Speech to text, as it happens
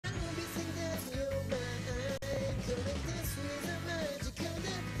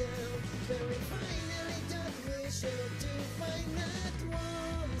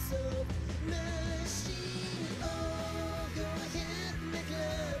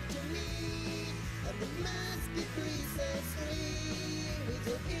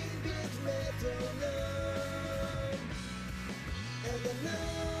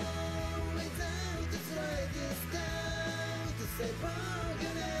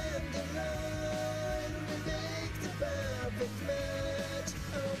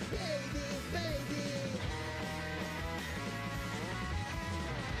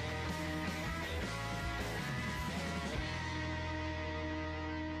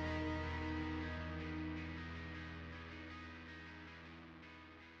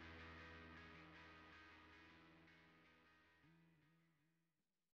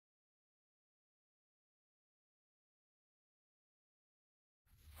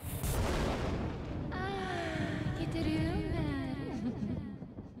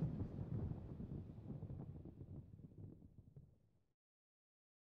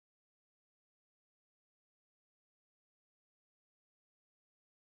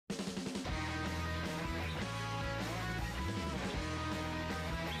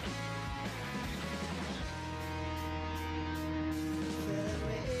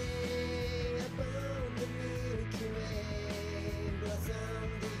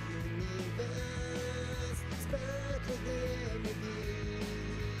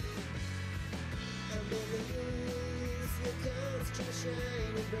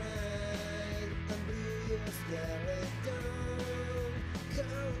Shining bright and blue, your skeleton,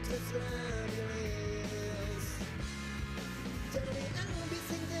 countless labyrinths. Tell me I'll be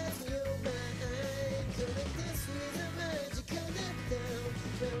singing to your mind, connect this with a magical letdown,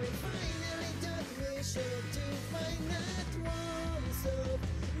 where we finally don't wish to find that warmth of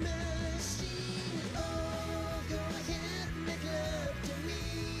machine. Oh, go ahead, make love to me,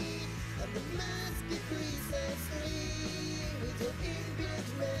 and the must be precisely with your inbuilt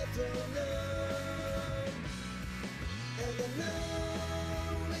metronome. And I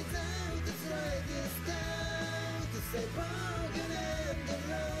know without the slightest doubt, to say broken and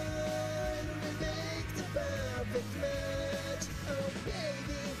alone, we make the perfect match. Oh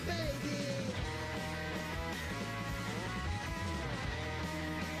baby, baby.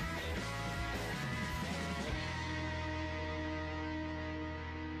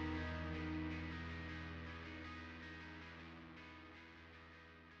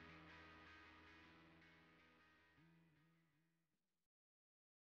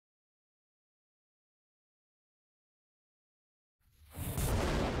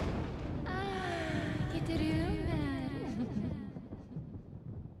 Gitaroo.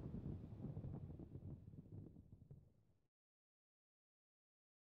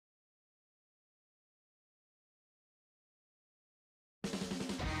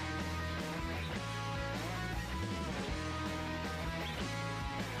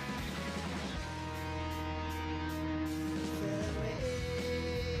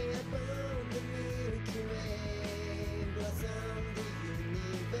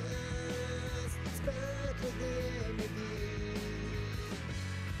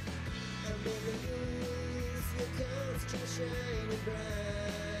 Shining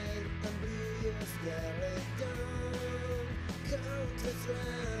bright and blue, your skeleton, countless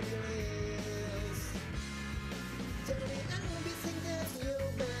labyrinths. Tell me I'll be singing to your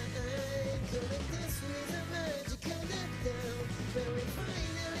mind, connect this with a magical letdown, where we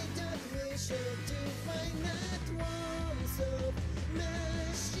finally don't wish to find that warmth of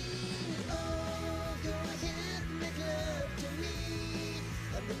machine. Oh, go ahead, make love to me,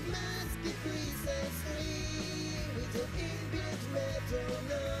 and the must be precisely with your inbuilt metronome.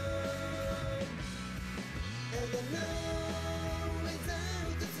 And I know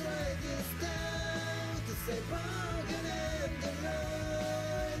without the slightest doubt, to say broken and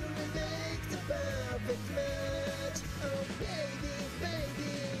alone, we make the perfect match. Oh baby,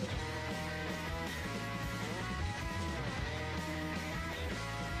 baby.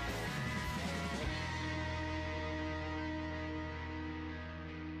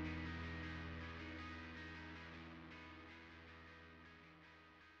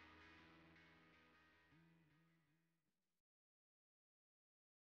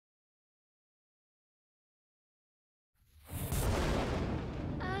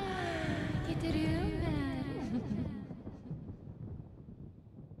 Gitaroo.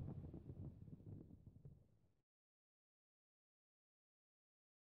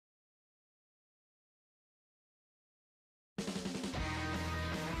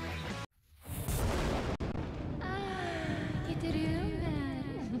 Gitaroo.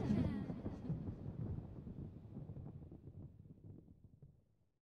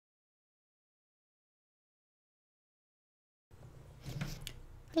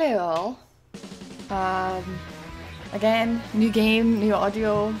 Hello all. Again, new game, new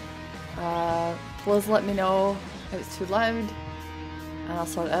audio. Please let me know if it's too loud and I'll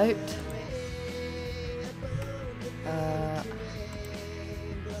sort it out.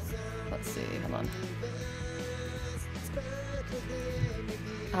 Let's see, hold on.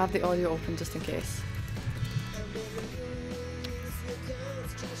 I have the audio open just in case.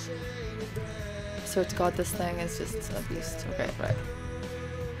 I swear to God, this thing is just a beast. Okay, right.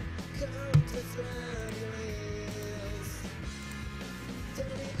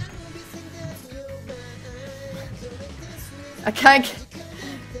 I can't.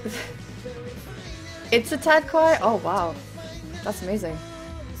 It's a tad quiet. Oh wow, that's amazing.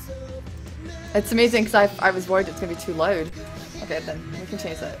 It's amazing because I was worried it's gonna be too loud. Okay, then we can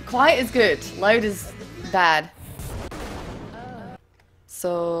change that. Quiet is good. Loud is bad.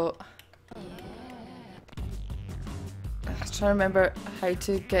 So I'm trying to remember how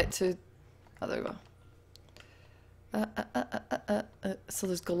to get to. Oh, there we go. So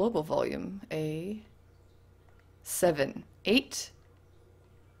there's global volume. 7, 8.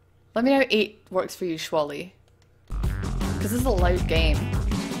 Let me know how 8 works for you, Schwally. Because this is a loud game,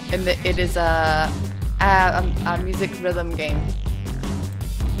 and it is a music rhythm game.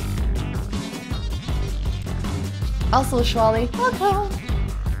 Also, Schwally, welcome.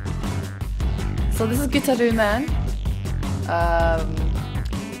 So this is Gitaroo Man.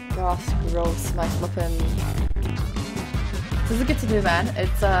 Gosh, gross, my flippin'. This is a Gitaroo Man. It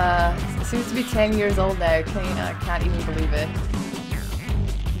seems to be 10 years old now. I can't even believe it.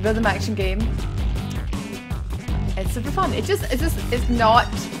 Rhythm action game. It's super fun. It's not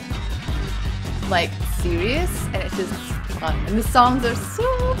like serious, and it's just fun. And the songs are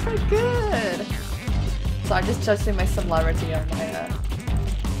super good. So I'm just judging my similarity on my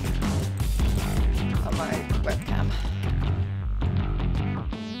webcam.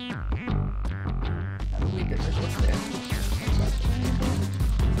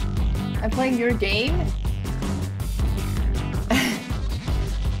 I'm playing your game?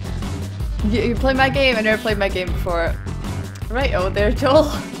 you play my game? I never played my game before. Right, oh there,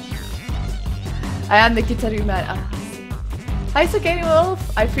 Joel. I am the Gitaroo Man. Hi, so Gaming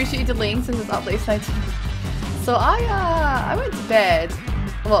Wolf. I appreciate you delaying since it's up late night. So I went to bed.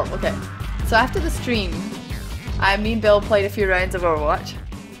 Well, okay. So after the stream, me and Bill played a few rounds of Overwatch.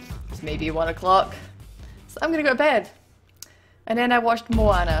 It's maybe 1 o'clock. So I'm gonna go to bed. And then I watched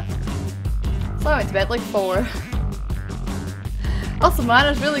Moana. So I went to bed like 4. Also,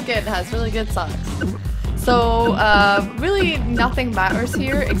 Moana's really good. It has really good songs. So really nothing matters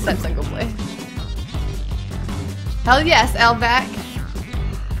here except single play. Hell yes, Elvac.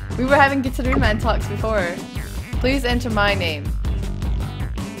 We were having Gitaroo Man talks before. Please enter my name.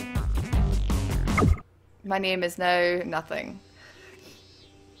 My name is now nothing.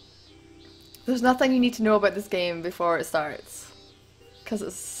 There's nothing you need to know about this game before it starts. Because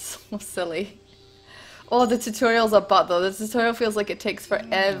it's so silly. Oh, the tutorial's a butt though. The tutorial feels like it takes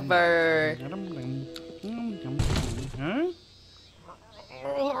forever.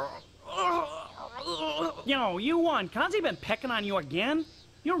 Yo, you won. Kazi been pecking on you again?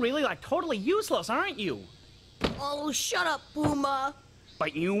 You're really like totally useless, aren't you? Oh, shut up, Puma.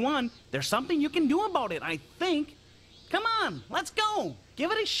 But you won. There's something you can do about it, I think. Come on, let's go.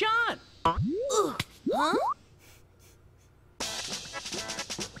 Give it a shot. Huh?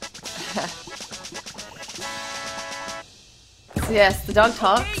 So yes, the dog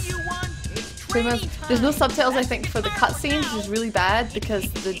talks. Hey, you won. It's Pretty much. training There's no time. subtitles, I think, for the cutscenes, which is really bad because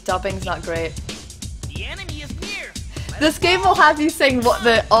the dubbing's not great. The enemy is near. This game will have you sing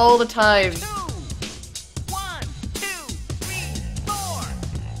all the time. 2, 1, 2, 3,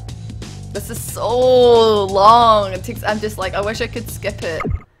 4. This is so long. It takes. I'm just like, I wish I could skip it,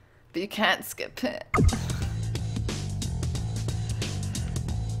 but you can't skip it.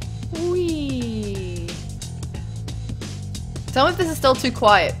 Wee. Tell me if this is still too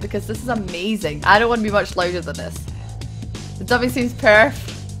quiet because this is amazing. I don't want to be much louder than this. The dubbing seems perf.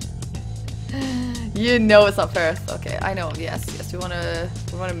 You know it's not perf. Okay, I know. Yes, we wanna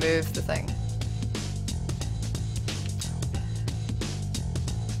move the thing.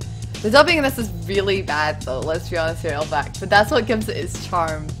 The dubbing in this is really bad though, let's be honest here, Elvac, but that's what gives it its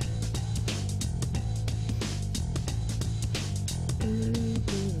charm.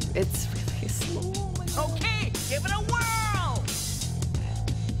 It's really slow. Okay, give it a whirl.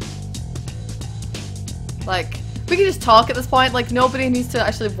 Like, we can just talk at this point, like nobody needs to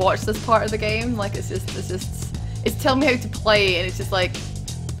actually watch this part of the game, like it's telling me how to play and it's just like,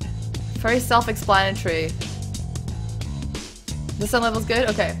 very self-explanatory. The sound level's good?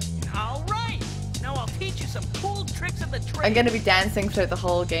 Okay. All right. Now I'll teach you some cool tricks of the trade. I'm gonna be dancing throughout the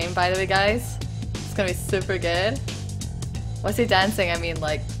whole game, by the way, guys. It's gonna be super good. When I say dancing, I mean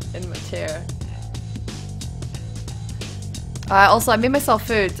like in my chair. Also, I made myself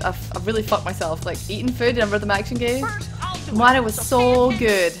food. I've really fucked myself. Like eating food in a rhythm action game. First, I'll do Moana it. was so stand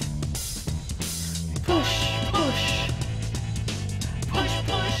good. here. Push, push. Push,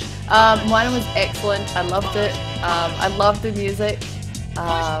 push. Moana was excellent. I loved it. I loved the music. Push,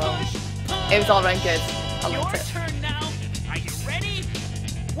 push. It was all around good. I Your liked it. turn now. Are you ready?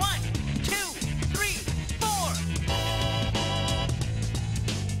 1, 2, 3, 4.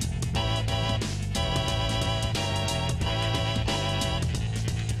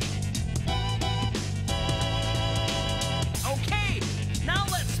 Okay, now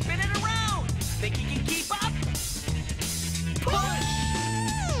let's spin it around. Think you can keep up? Push.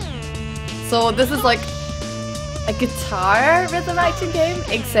 So this is like a guitar rhythm action game,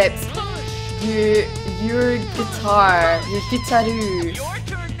 except your guitar, your Gitaroo, Your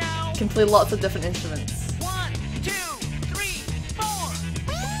turn now. can play lots of different instruments. 1, 2, 3, 4.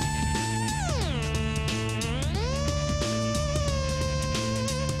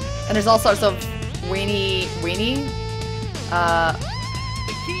 And there's all sorts of weenie. The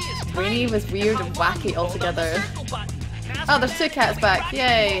key is Weenie timing was weird and how long wacky you hold on the altogether. circle button. Pass Oh, the there's two circle cats back, button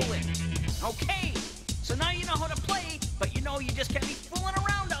yay. and roll it. Okay, so now you know how to play, but you know you just can't be fooling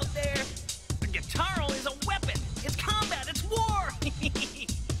around out there. The Gitaroo is a weapon. It's combat. It's war.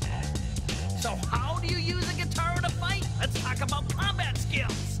 So how do you use a Gitaroo to fight? Let's talk about combat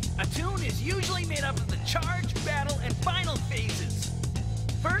skills. A tune is usually made up of the charge, battle, and final phases.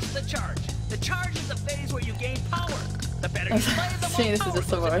 First, the charge. The charge is the phase where you gain power. The better you play, the Seeing more this is power just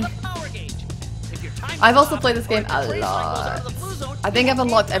so goes into boring. the power gauge. If your time I've is also up, played this or game if the a trace line goes lot. under the blue zone, I think I've you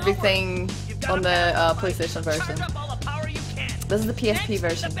unlocked gain power. everything You've got on a the battle fight. PlayStation version. Charge up all the power you can. This is the PSP Next,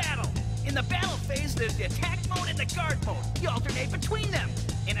 version. the battle. In the battle phase, there's the attack mode and the guard mode. You alternate between them.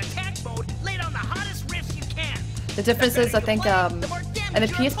 In attack mode, lay down the hottest riffs you can. The difference is, I think, in the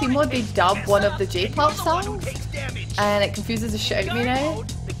PSP mode they dub one of the J-pop songs, and it confuses the shit out of me now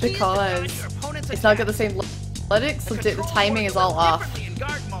because it's not got the same lyrics, so the timing is all off.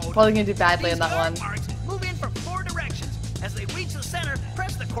 Probably gonna do badly in that one. Move in from 4 directions. As they reach the center,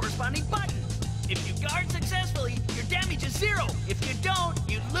 press the corresponding button. If you guard successfully, your damage is 0. If you don't,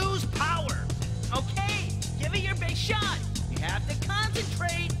 you lose power. Okay, give it your best shot. You have to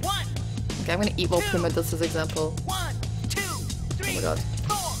concentrate. 1, Okay, I'm gonna eat while Puma does his example. 1, 2, 3, my God.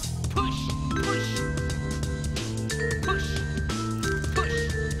 4. Push, push, push, push, push,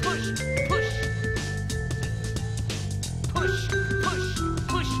 push, push,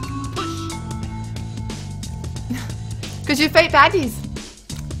 push, push, push. Cause you fight baddies!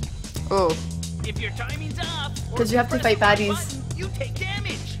 Oh, If your timing's off, or 'Cause you have to press fight the wrong baddies. button, you take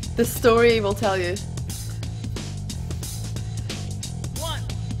damage. the story will tell you. 1,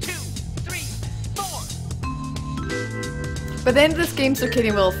 2, 3, 4. By the end of this game, Sir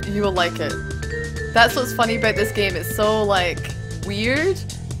Kitty Wolf, you will like it. That's what's funny about this game. It's so, like, weird,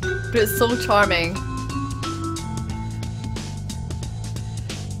 but it's so charming.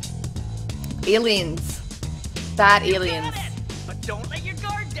 Aliens. Bad aliens. Got it. But don't let your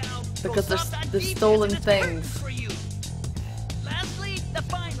guard down. Because Go there's- soft on there's defense stolen and it's perfect things. for you. Lastly, the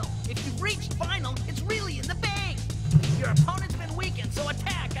final. If you've reached final, it's really in the bag. Your opponent's been weakened, so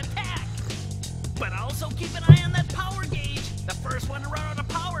attack, attack. But also keep an eye on that power gauge. The first one to run out of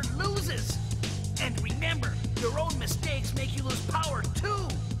power loses. And remember, your own mistakes make you lose power too.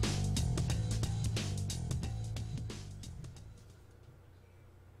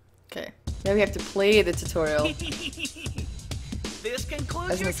 Okay. Now we have to play the tutorial. This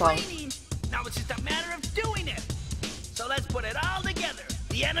concludes As in your the song. training. Now it's just a matter of doing it. So let's put it all together.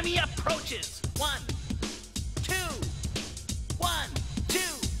 The enemy approaches. 1, 2, 1, 2,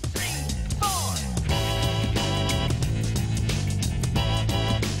 3, 4.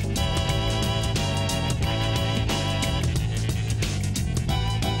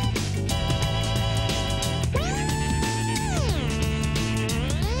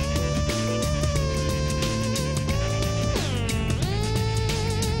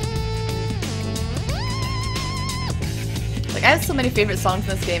 Like, I have so many favorite songs in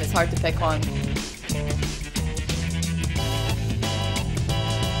this game, it's hard to pick one.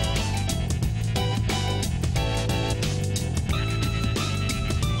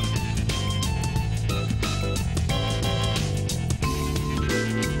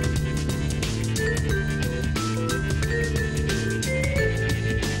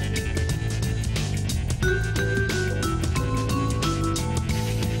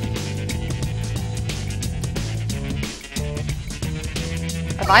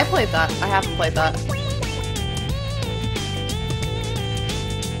 Have I played that? I haven't played that.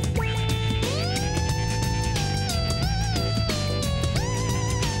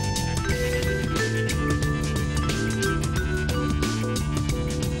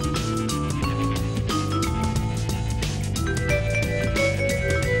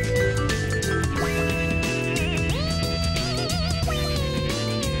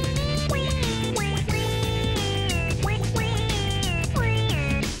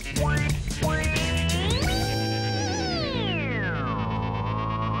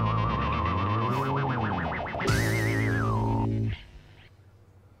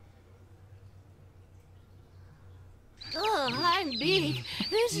 Oh, I'm big.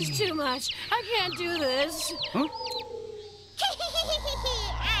 This is too much. I can't do this. I'm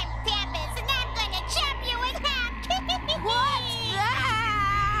Tempest, and I'm gonna chop you in half. What's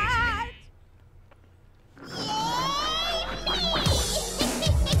that? Yeah!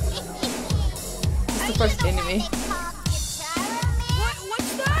 first enemy.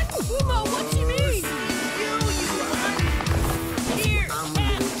 What's that? Uma, what do you mean?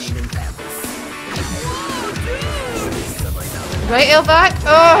 Right, Elvac?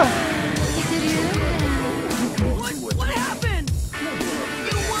 Oh! What happened?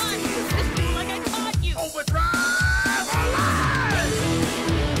 You won! Just do like I taught you! Overdrive alive!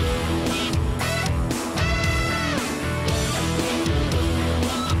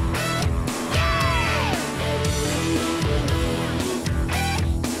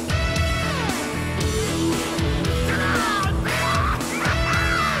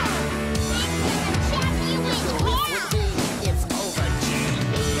 It's over,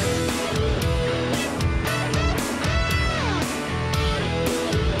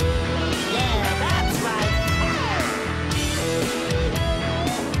 yeah, that's right.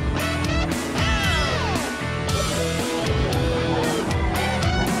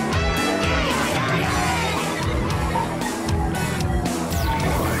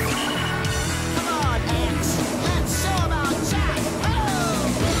 Come on, X. Let's show 'em our jack.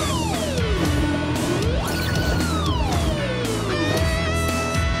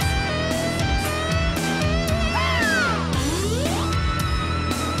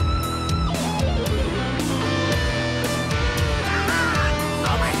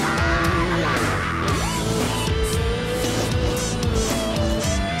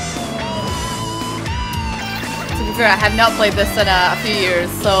 To be fair, I have not played this in a few years,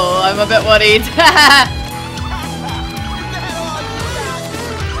 so I'm a bit worried.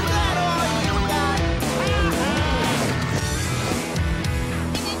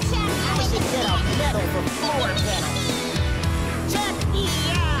 I should get a medal for floor pedals. Check me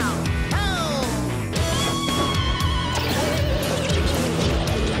out.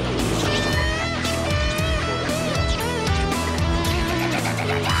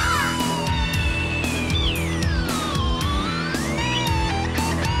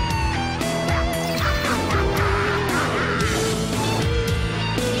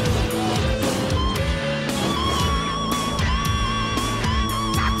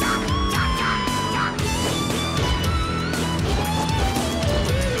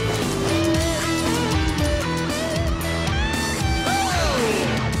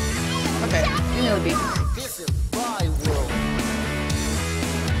 Okay, you know the beat. This is my world.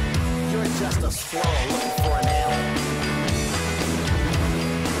 You're just a squirrel looking for an animal.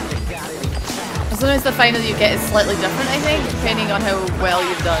 You got any chops? As long as the final you get is slightly different, I think, depending on how well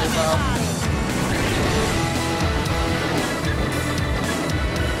you've done as well.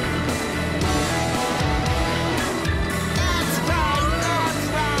 That's right, that's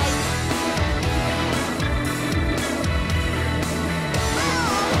right.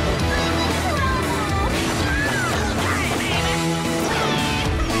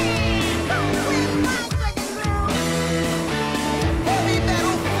 Heavy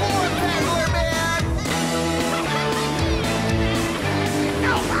metal floor peddler, man.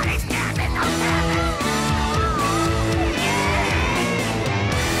 Nobody's capping, no capping.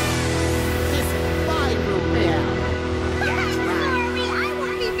 This is my room now. That's right. I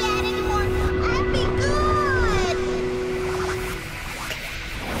won't be bad anymore. I'll be good.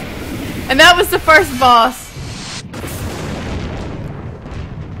 And that was the first boss.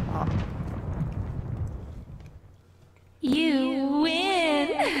 You win.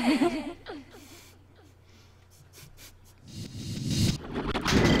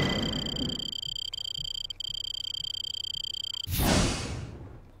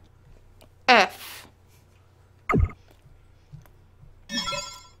 F.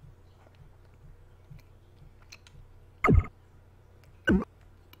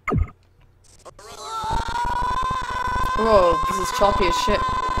 Whoa, this is choppy as shit.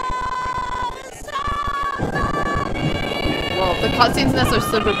 Whoa, the cutscenes in this are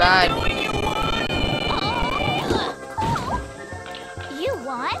super bad. You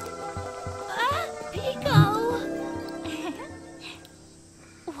won? Pico.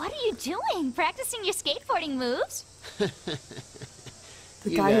 What are you doing? Practicing your skateboarding moves? The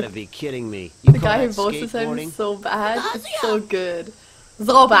You guy, gotta be kidding me. You the call guy who that voices him skateboarding? is so bad. It's so good.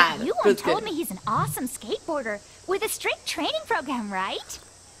 So bad. You but it's told good. me he's an awesome skateboarder with a strict training program, right?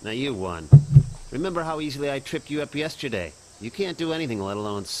 Now you won. Remember how easily I tripped you up yesterday? You can't do anything, let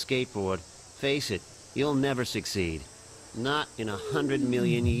alone skateboard. Face it, you'll never succeed. Not in 100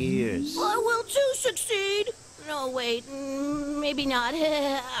 million years. I will too succeed. No, wait, maybe not.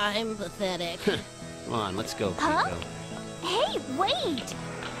 I'm pathetic. Come on, let's go, Huh? Pico. Hey, wait!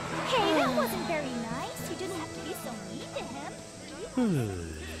 Hey, that wasn't very nice. You didn't have to be so mean to him.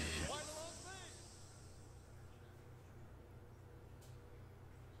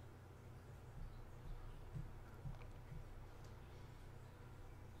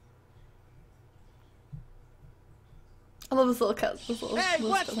 I love this little cat. This little, Hey,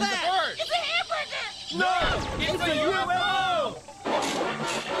 little what's cat. that? It's a hamburger! No! It's a UFO!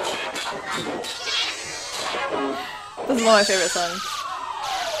 This is one of my favorite songs.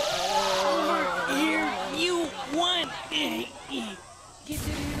 Here, you won!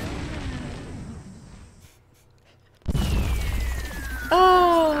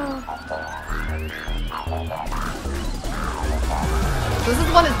 Oh. This is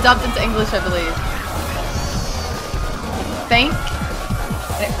the one that's dubbed into English, I believe. I think.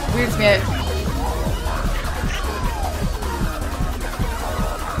 And it weirds me out.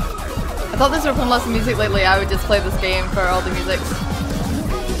 I thought this were playing lots of music lately. I would just play this game for all the music.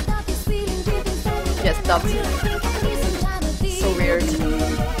 Yes, dubbed. So weird.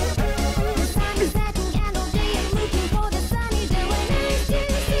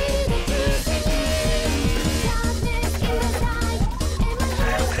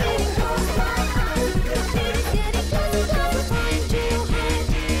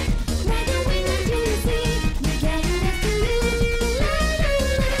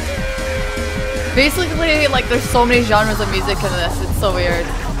 Basically, like, there's so many genres of music in this, it's so weird.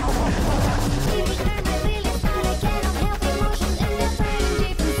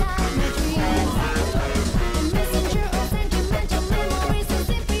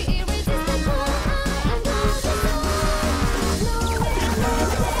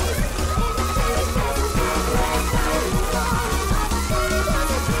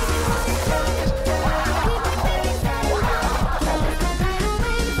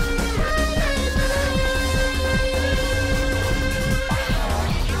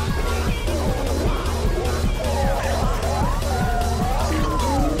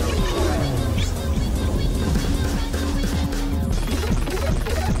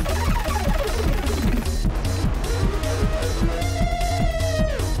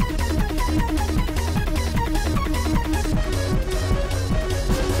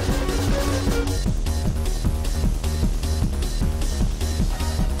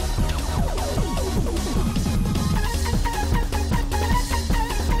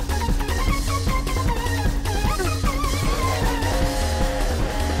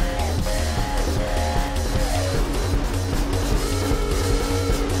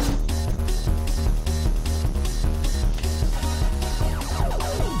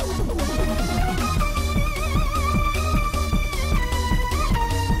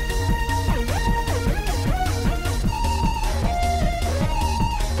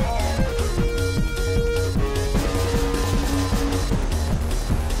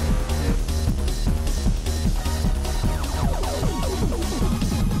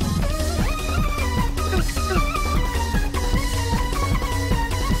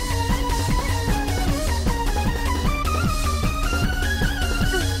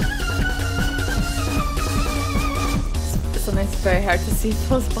 Sometimes it's very hard to see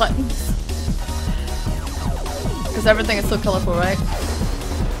those buttons. Because everything is so colorful, right?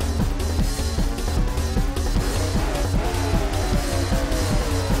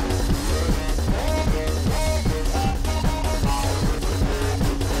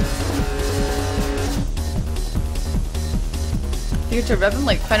 Theater Rhythm?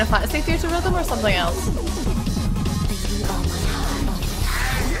 Like Final Fantasy Theater Rhythm or something else?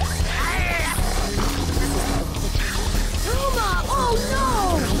 Oh no!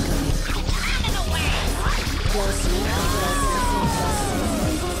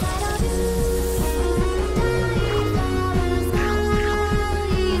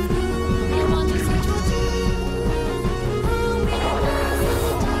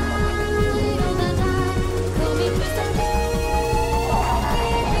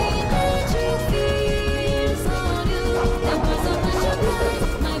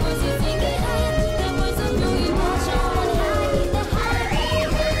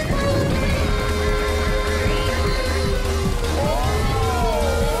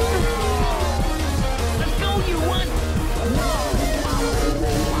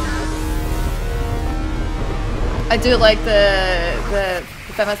 I do like the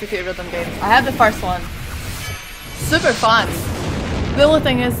Fantasy Theater Rhythm games. I have the first one. Super fun. The only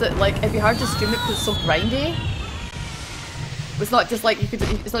thing is that like it'd be hard to stream it because it's so grindy. It's not just like you could.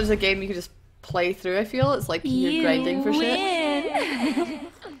 It's not just a game you could just play through. I feel it's like you're grinding for shit.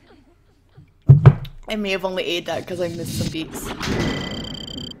 I may have only ate that because I missed some beats.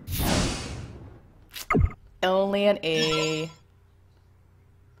 Only an A.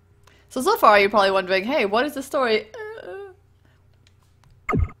 So far you're probably wondering, hey, what is the story?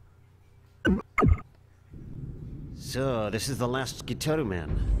 So, this is the last Gitaroo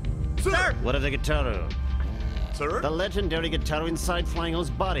man. Sir! What of the Gitaroo? Sir? The legendary Gitaroo inside Flyingo's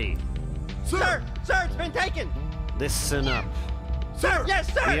body. Sir! Sir, it's been taken! Listen up. Sir!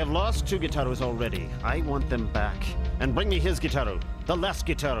 Yes, sir! We have lost 2 Gitaroos already. I want them back. And bring me his Gitaroo, the last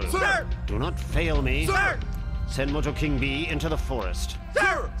Gitaroo. Sir! Do not fail me. Sir! Send Mojo King B into the forest.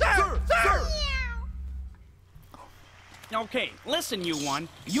 Sir! Sir! Sir! Okay, listen, you one.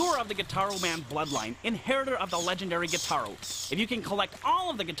 You're of the Gitaroo Man bloodline, inheritor of the legendary Gitaroo. If you can collect all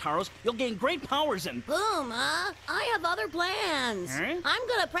of the Gitaroos, you'll gain great powers and... Boom, huh? I have other plans. Huh? I'm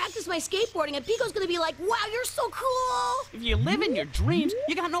gonna practice my skateboarding, and Pico's gonna be like, wow, you're so cool! If you live in your dreams,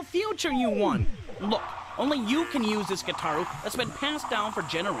 you got no future, you one. Look, only you can use this Gitaroo that's been passed down for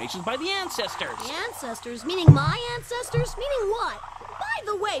generations by the ancestors. The ancestors? Meaning my ancestors? Meaning what? By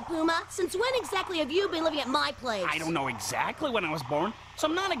the way, Puma, since when exactly have you been living at my place? I don't know exactly when I was born, so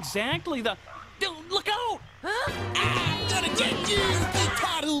I'm not exactly the... Look out! Huh? I'm gonna get you,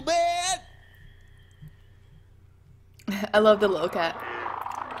 Gitaroo Man! I love the little cat.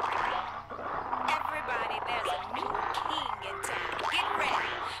 Everybody, there's a new king in town. Get ready.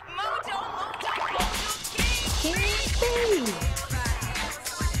 Mojo, Mojo, Mojo King! King B.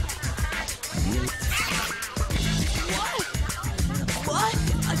 What?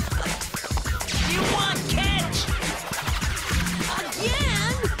 You want catch?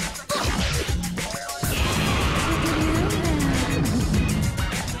 Again?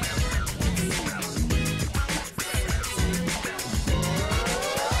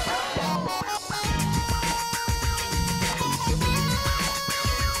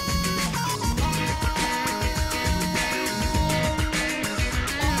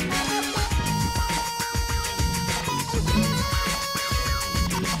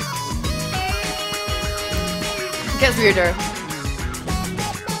 Gets weirder.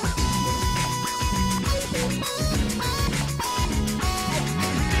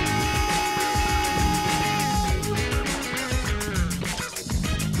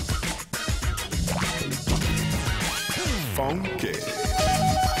 Funky.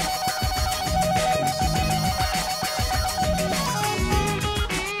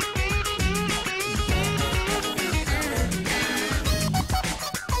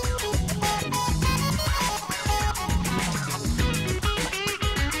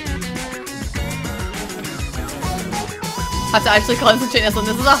 I have to actually concentrate on this one.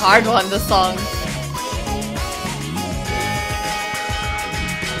 This is a hard one, this song.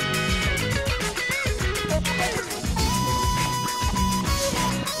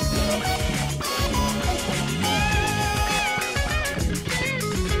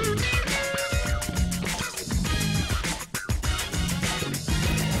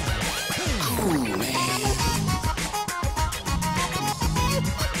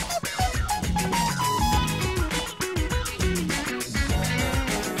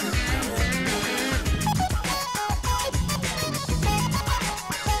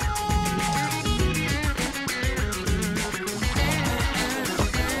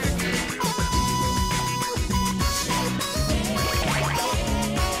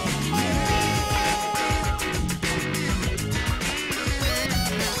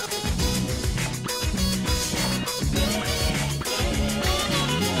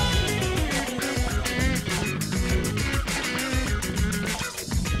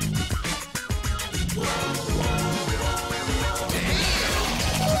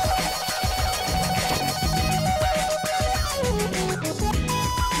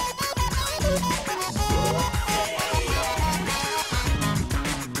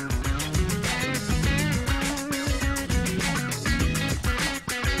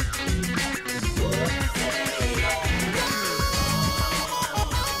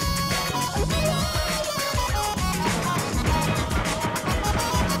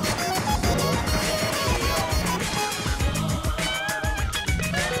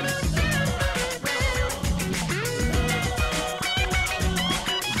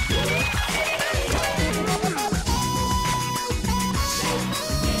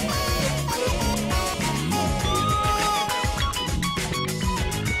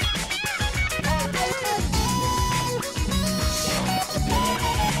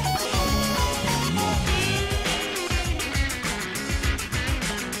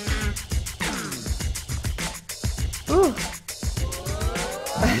 Ooh.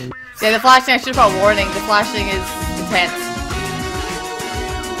 Yeah, the flashing, I should have put a warning. The flashing is intense.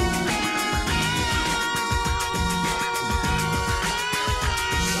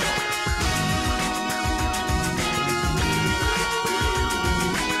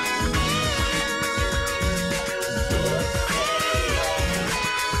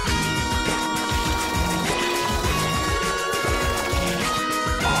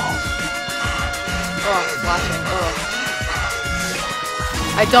 Oh, flashing. Oh.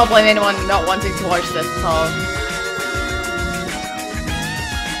 I don't blame anyone not wanting to watch this at all.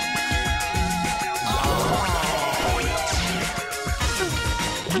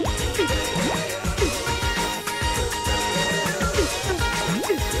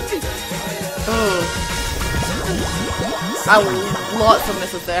 Oh, lots of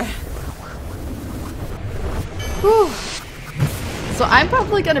misses there. Whew. So I'm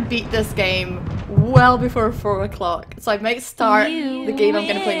probably gonna beat this game well before 4 o'clock. So I might start the game I'm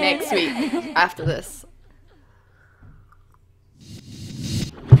gonna play next week after this.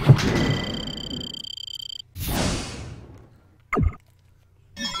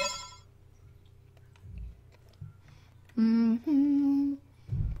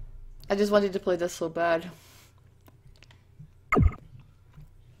 I just wanted to play this so bad.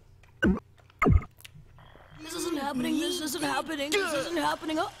 This isn't happening, this isn't happening, this isn't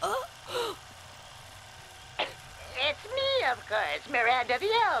happening. It's me, of course, Miranda the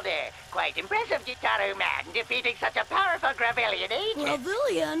Elder. Quite impressive, Gitaroo man, defeating such a powerful Gravellian agent.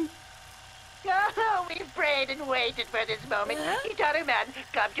 Gravellian? Oh, we've prayed and waited for this moment. Gitaroo man,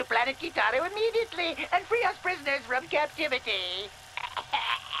 come to planet Gitaroo immediately and free us prisoners from captivity.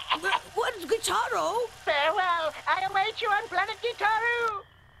 What is Gitaroo? Farewell, I await you on planet Gitaroo.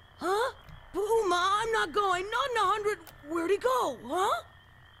 Huh? Puma, I'm not going, not in 100. Where'd he go, huh?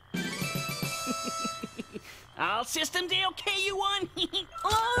 All systems AOK-U1.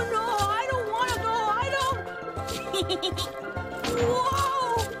 Oh no, I don't want to go, I don't.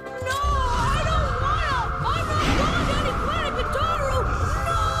 Whoa, no, I don't want to. I'm not going to any planet Gitaroo.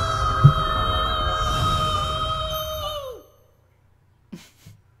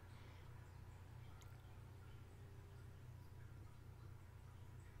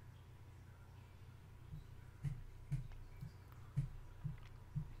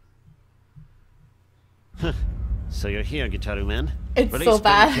 So you're here, Gitaroo man. It's Release so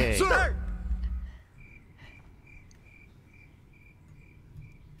bad. Funke. Sir!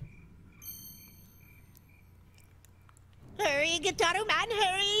 Hurry, Gitaroo man,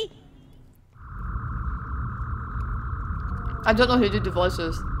 hurry. I don't know who did the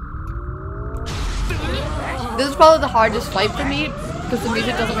voices. This is probably the hardest fight for me because the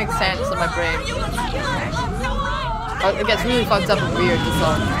music doesn't make sense in my brain. It gets really fucked up and weird, the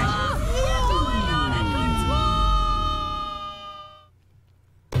song.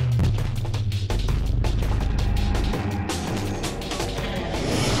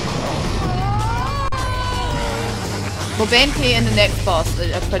 Well, Benkei and the next boss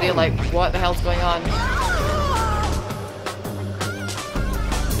are pretty like, what the hell's going on?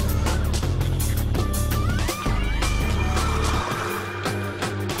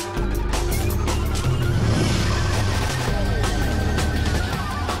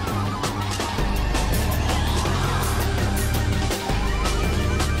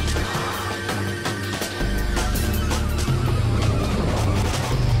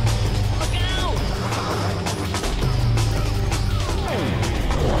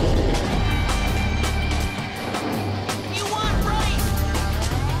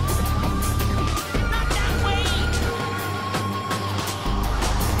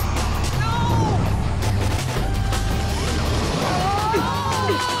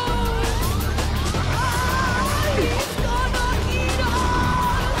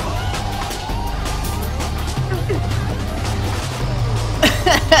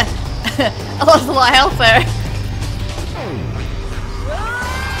 I lost a lot of health there.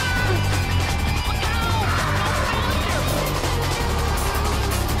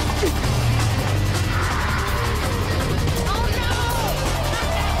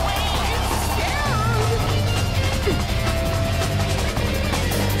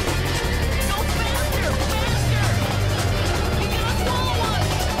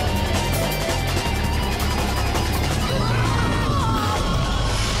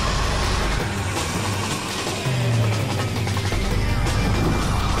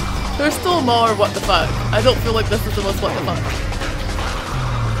 There's still more what the fuck. I don't feel like this is the most what the fuck.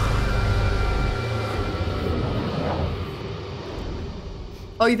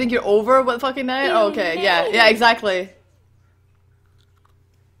 Oh, you think you're over what the fucking night? Oh, okay, yeah, yeah, exactly.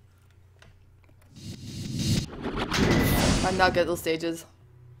 I'm not good at those stages.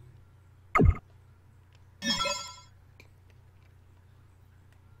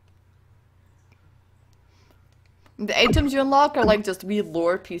 The items you unlock are like just wee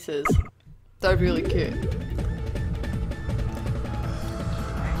lore pieces. They're really cute.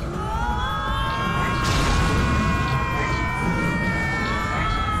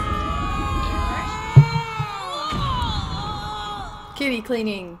 Kitty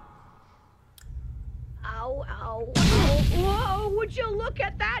cleaning. Ow, ow, ow. Whoa, would you look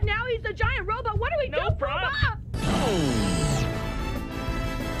at that? Now he's a giant robot. What do we do, Puma?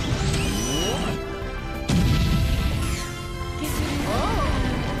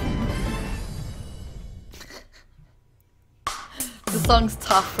 The song's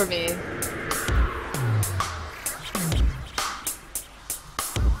tough for me.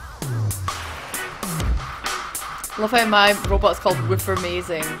 Love how my robot's called Woofer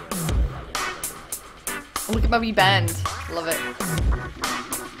Amazing. Look at my wee band. Love it.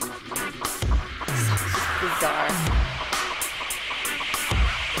 So bizarre.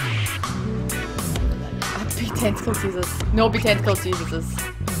 Be tentacle Jesus. No, be tentacle Jesuses.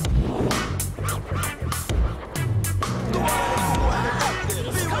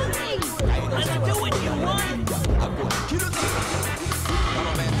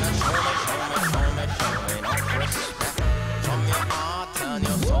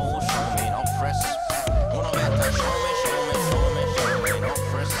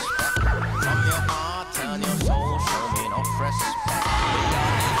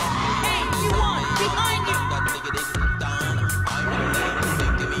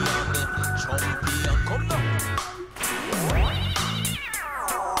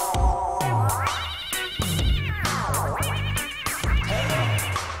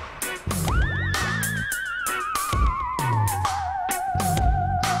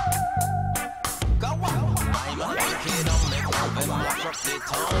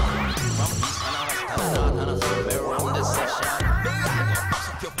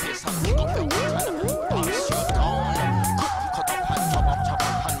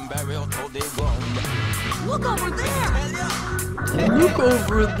 Look over there! Look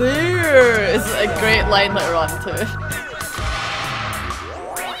over there! It's a great line later on too.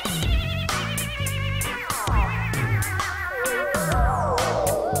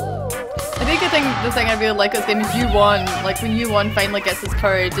 I think the thing I really like is when you won, like when you won finally gets his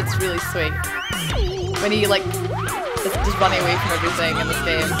courage, it's really sweet. When he like is just running away from everything in this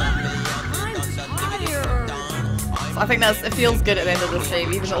game. So I think it feels good at the end of this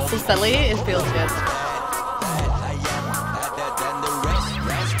game, even though it's so silly, it feels good.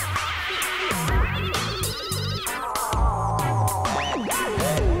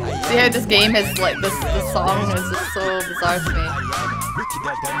 See how this game is like this song is just so bizarre to me.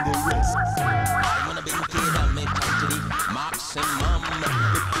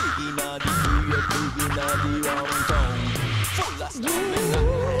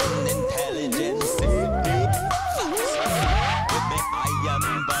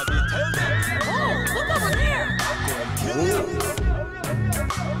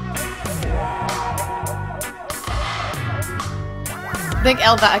 I think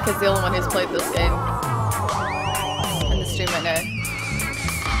Elvatic is the only one who's played this game in the stream right now.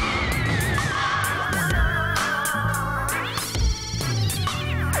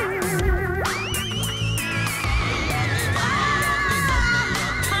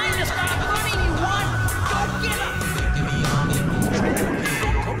 Time to stop running, you want? Go get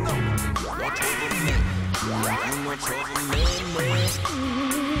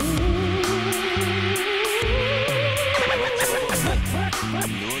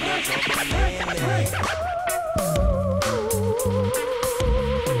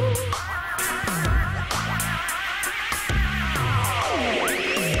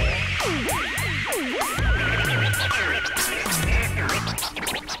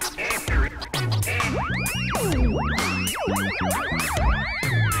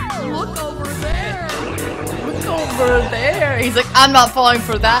Look over there! Look over there! He's like, I'm not falling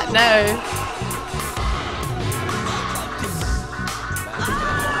for that now.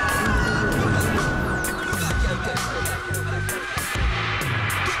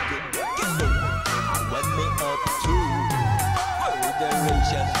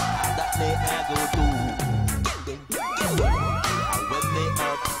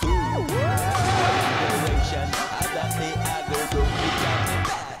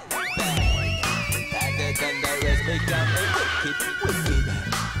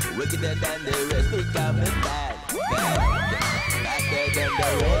 Wickeder than the rest, becoming bad, bad. Badder than the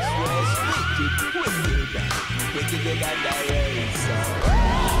rest, wicked. Wickeder than the rest.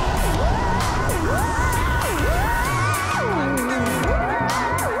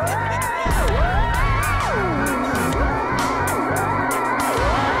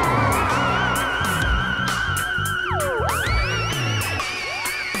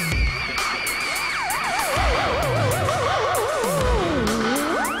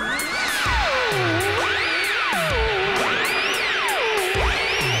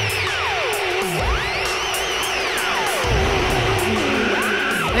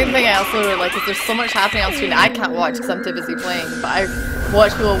 The thing I also really like is there's so much happening on screen I can't watch because I'm too busy playing, but I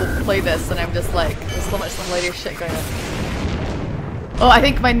watch people play this and I'm just like, there's so much hilarious shit going on. Oh, I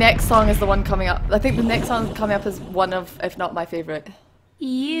think my next song is the one coming up. I think the next song coming up is one of, if not my favourite.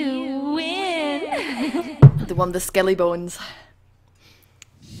 You win! The one, the Skelly Bones.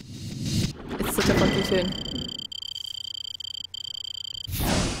 It's such a funky tune.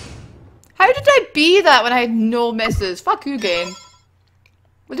 How did I be that when I had no misses? Fuck you, game.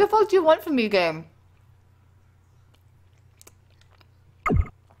 What the fuck do you want from me, game?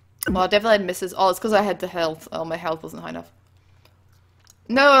 Well, I definitely had misses. Oh, it's because I had the health. Oh, my health wasn't high enough.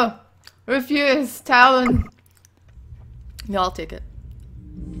 No! Refuse! Talon! No, I'll take it.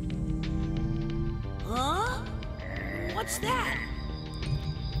 Huh? What's that?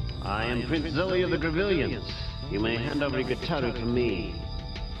 I am Prince Zoe of the Gravillians. You may hand over your Gitaroo to me.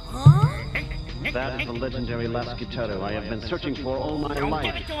 Huh? That is the legendary last Gitaroo I have been searching for all my Don't life.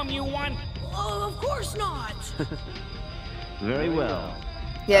 give it to him, you one. Oh, of course not. Very well.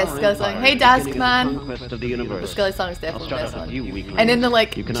 Yes, Our Skelly song. empire Hey, is Dask beginning man. the conquest of the The universe. Skelly song is I'll definitely the start best out with you one. weaklings. And then the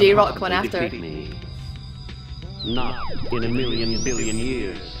like You cannot J-Rock one possibly after. defeat me. Not in a million billion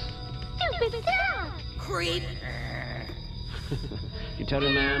years. Stupid stuff! Creep.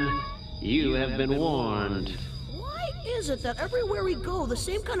 Gitaroo man, you have been warned. Why is it that everywhere we go, the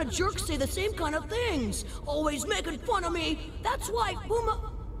same kind of jerks say the same kind of things? Always making fun of me. That's why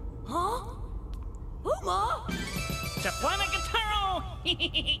Puma... Huh? Puma? To Planet Gitaroo!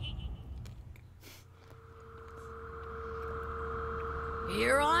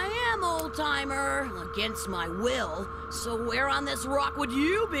 Here I am, old-timer. Against my will. So where on this rock would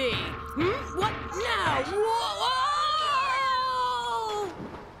you be? Hmm? What now? Whoa!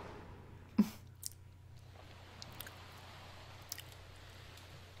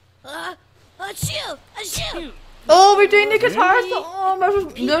 Achoo! Achoo! Oh, we're doing the guitar song.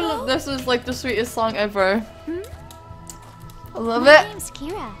 Oh, this is like the sweetest song ever. I love My it. name's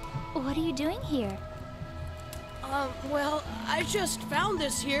Kira. What are you doing here? Well, I just found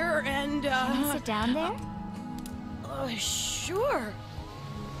this here and, Can I sit down there? Sure.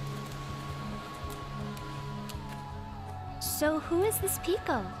 So who is this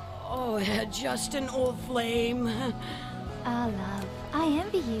Pico? Oh, just an old flame. Ah, love. I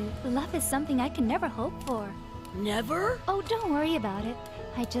envy you. Love is something I can never hope for. Never? Oh, don't worry about it.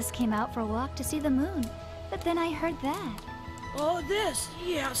 I just came out for a walk to see the moon. But then I heard that. Oh, this.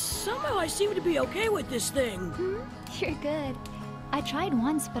 Yeah, somehow I seem to be okay with this thing. You're good. I tried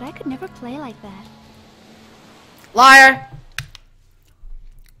once, but I could never play like that. Liar.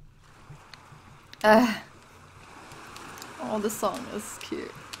 Oh, this song is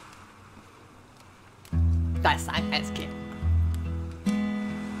cute. That song is cute.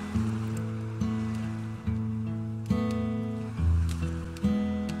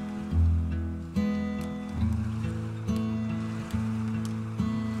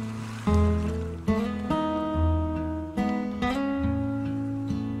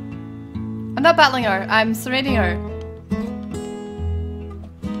 I'm not battling her, I'm surrounding her.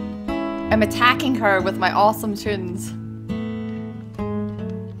 I'm attacking her with my awesome tunes.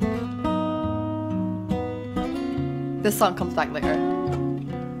 This song comes back later.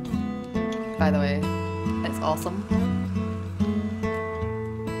 By the way, it's awesome.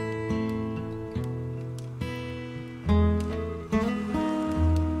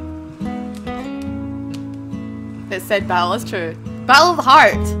 It said battle, it's true. Battle of the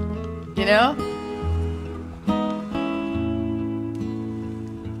heart! You know?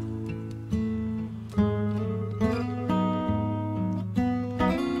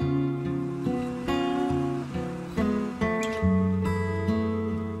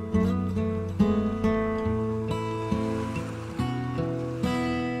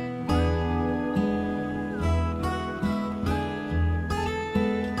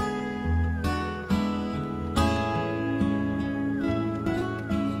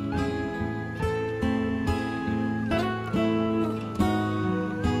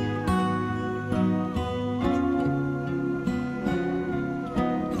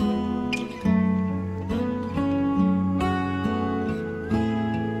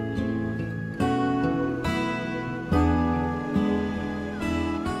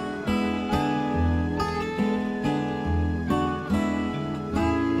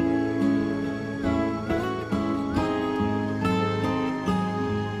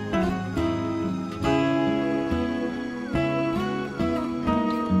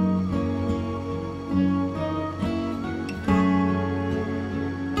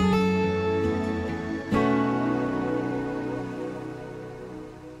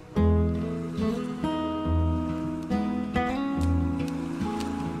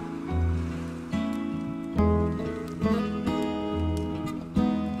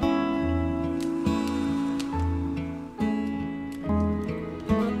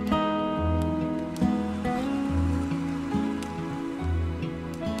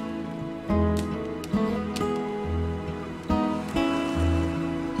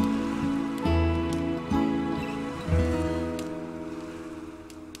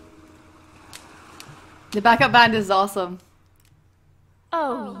 The backup band is awesome.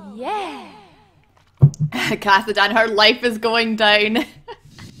 Oh, yeah. Cassadan, her life is going down.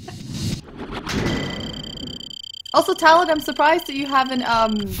 Also, Talon, I'm surprised that you haven't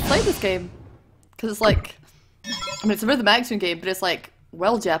played this game. Because it's like, I mean, it's a rhythm action game, but it's like,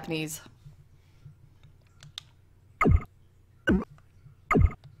 well Japanese.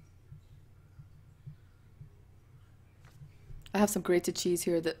 I have some grated cheese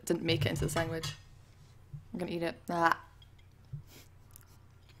here that didn't make it into the sandwich. I'm gonna eat it. Ah.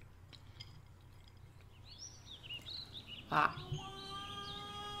 Ah.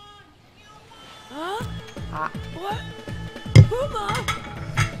 Huh? Ah. What? Puma?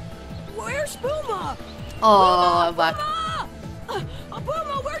 Where's Puma? Oh, I'm back.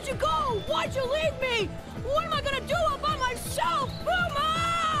 Puma, where'd you go? Why'd you leave me? What am I gonna do all by myself?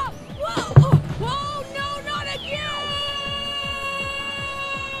 Puma! Whoa! Oh, no, not again!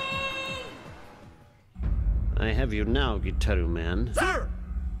 I have you now, Gitaroo man. Sir!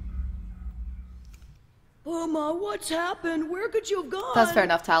 Puma, what's happened? Where could you have gone? That's fair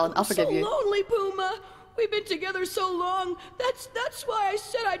enough, Talon. I'll forgive you. So lonely, Puma. We've been together so long. That's why I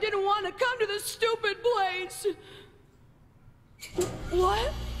said I didn't want to come to this stupid place.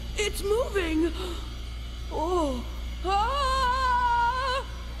 What? It's moving. Oh. Ah!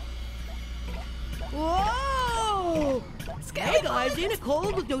 Whoa! Hey guys, ain't it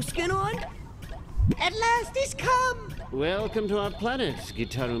cold with no skin on? At last he's come! Welcome to our planet,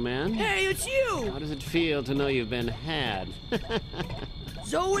 Gitaroo man. Hey, it's you! How does it feel to know you've been had?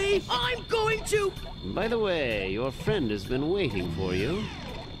 Zoe, I'm going to... By the way, your friend has been waiting for you.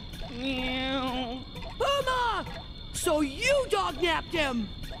 Puma! So you dog-napped him!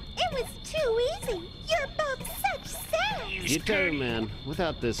 It was too easy. You're both such saps. Gitaroo man,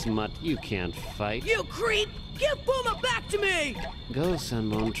 without this mutt, you can't fight. You creep! Give Puma back to me! Go,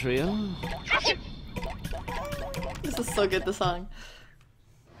 Sanmon Trio. This is so good, the song.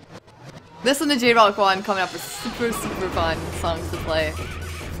 This and the J-Rock one coming up are super, super fun songs to play.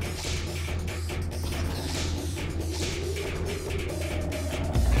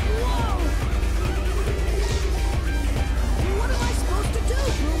 What am I supposed to do,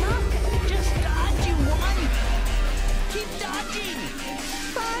 Puma? Just dodge, you want. Keep dodging.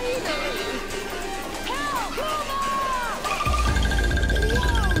 Finally. Help, Puma!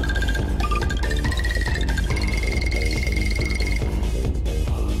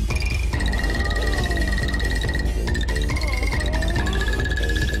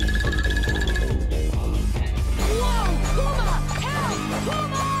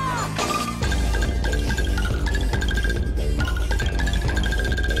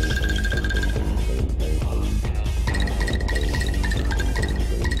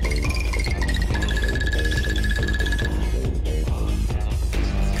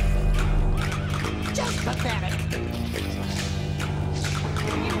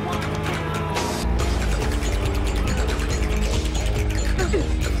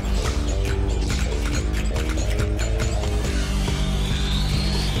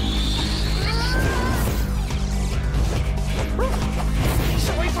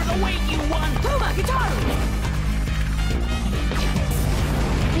 Sorry for the wait, you won. Puma, Gitaroo!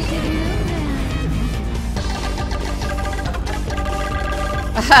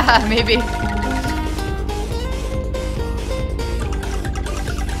 Maybe.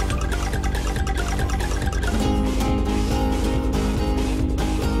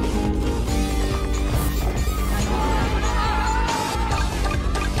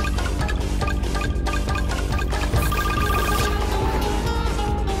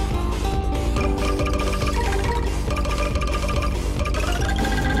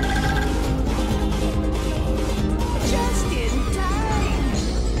 Just in time!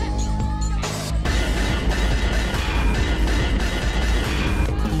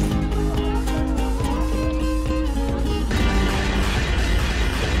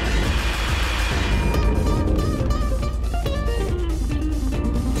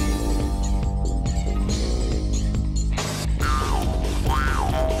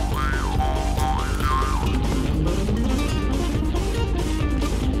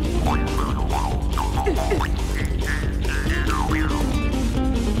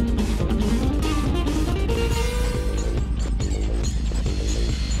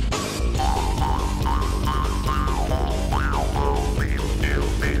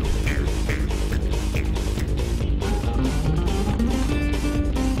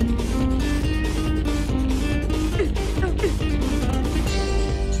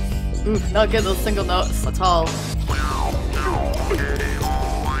 Oof, not good those single notes at all.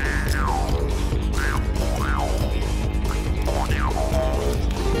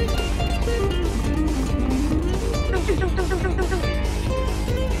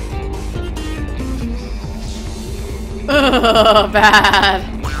 Oh, bad.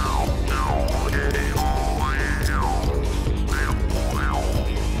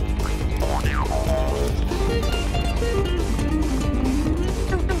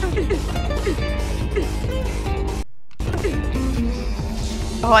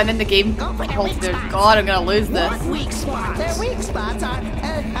 Oh, I'm in the game. Oh, dear God, I'm gonna lose this. What weak spots? Their weak spots are,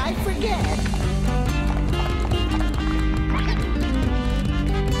 I forget.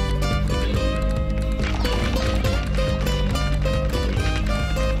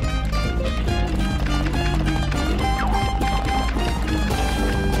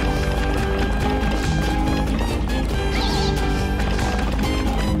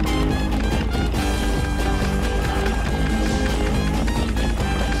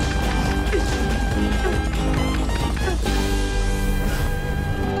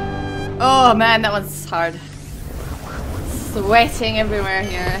 Oh man, that one's hard. Sweating everywhere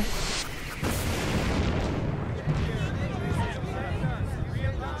here.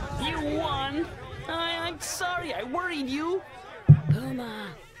 You won. I'm sorry I worried you. Puma.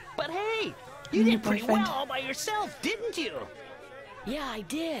 But hey, you did pretty boyfriend. well all by yourself, didn't you? Yeah, I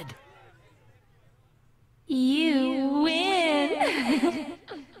did. You win.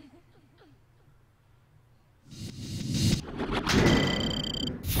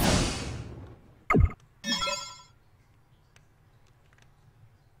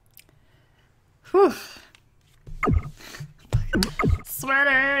 Whew.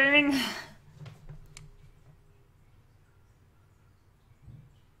 Sweating.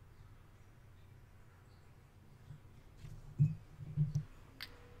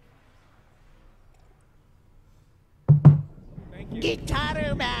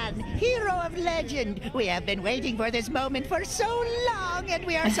 Gitaroo Man, hero of legend. We have been waiting for this moment for so long, and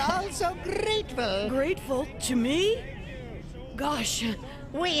we are all so grateful. Grateful to me? Gosh,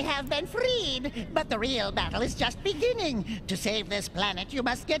 We have been freed, but the real battle is just beginning. To save this planet, you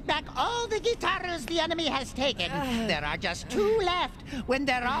must get back all the Gitaroos the enemy has taken. There are just 2 left. When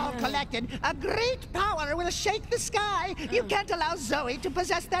they're all collected, a great power will shake the sky. You can't allow Zoe to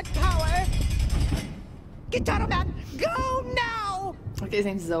possess that power. Gitaroo Man, go now! Okay, his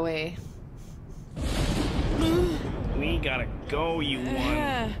name's Zoe. We gotta go, you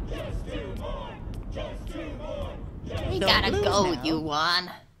won. We gotta go, you won.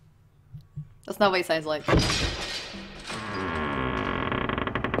 That's not what he sounds like.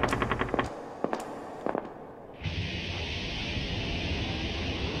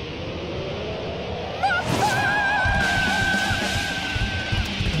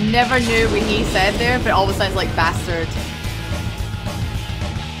 Never knew what he said there, but it always sounds like bastard.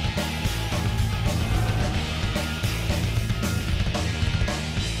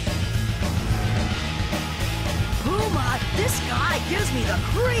 Puma, this guy gives me the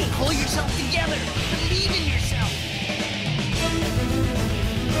creep. Pull yourself together. Believe in yourself.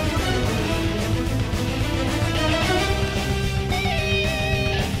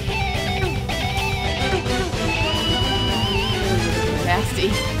 Nasty.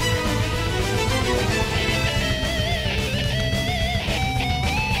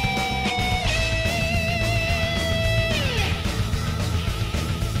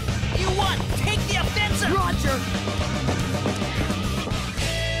 You won. Take the offensive. Roger.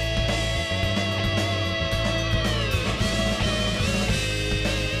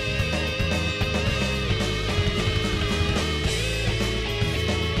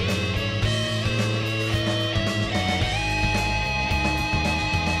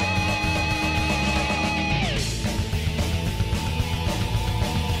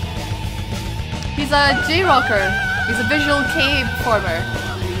 He's a J-rocker. He's a visual K performer.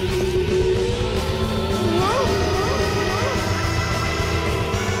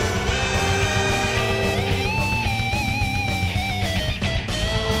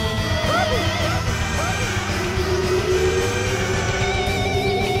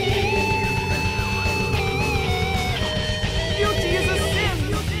 Guilty is a sin.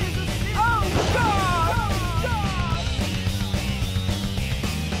 Oh God!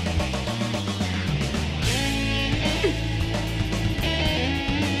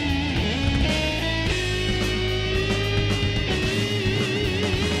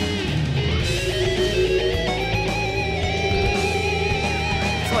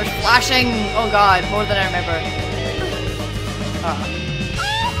 So much flashing. Oh God, more than I remember.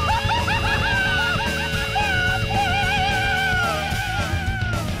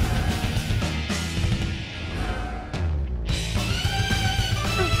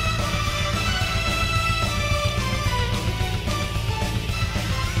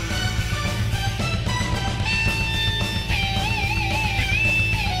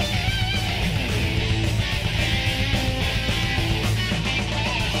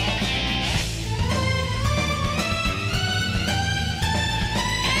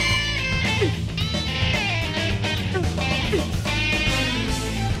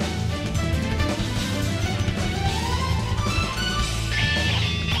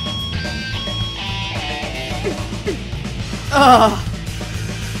 Oh.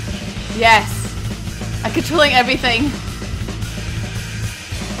 Yes. I'm controlling everything.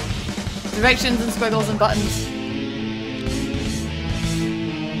 Directions and squiggles and buttons.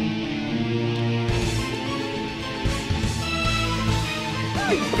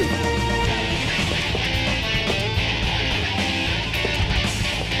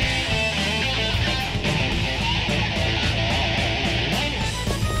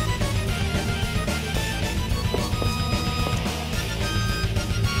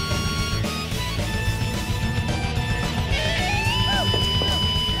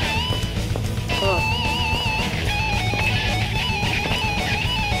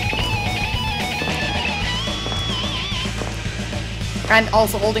 And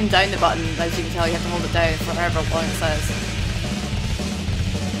also holding down the button, as you can tell, you have to hold it down for however long it says.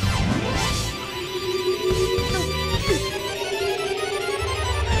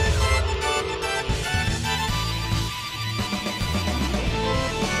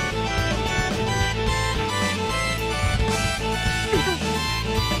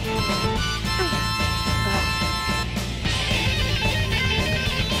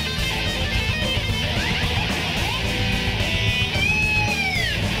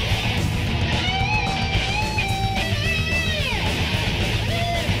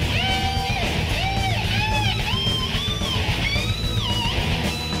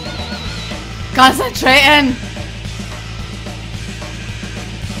 Concentrating!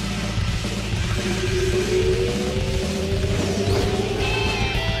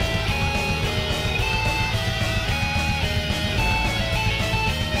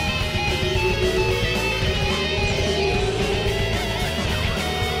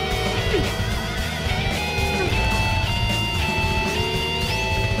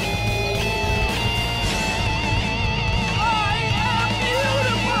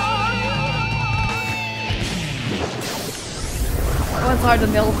 One's hard to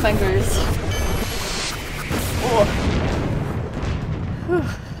middle fingers. Oh.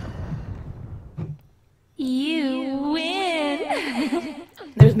 You win!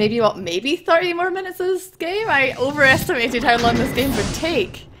 There's maybe 30 more minutes of this game? I overestimated how long this game would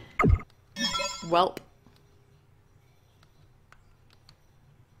take. Welp.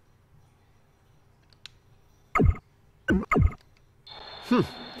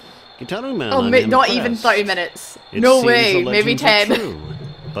 Gitaroo man, Oh, I'm not even impressed. 30 minutes. It No seems way, the maybe legends are 10. true.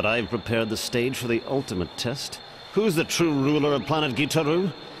 But I've prepared the stage for the ultimate test. Who's the true ruler of planet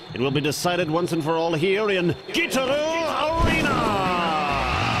Gitaroo? It will be decided once and for all here in Gitaroo Arena!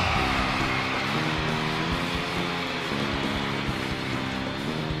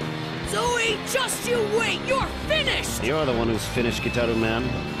 Zoe, just you wait! You're finished! You're the one who's finished, Gitaroo man.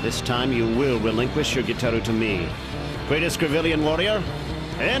 This time you will relinquish your Gitaroo to me. Greatest Gravillian warrior,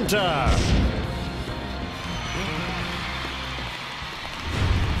 enter!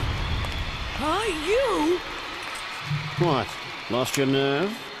 Huh? You? What? Lost your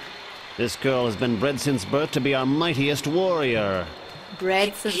nerve? This girl has been bred since birth to be our mightiest warrior.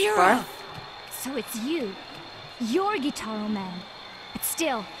 Bred since Kira! birth? So it's you. You're Gitaroo man. But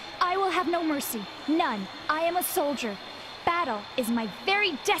still, I will have no mercy. None. I am a soldier. Battle is my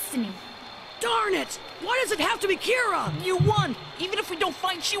very destiny. Darn it! Why does it have to be Kira? You won! Even if we don't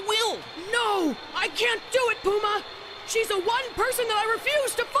fight, she will! No! I can't do it, Puma! She's the one person that I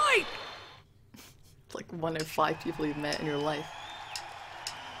refuse to fight! It's like 1 in 5 people you've met in your life.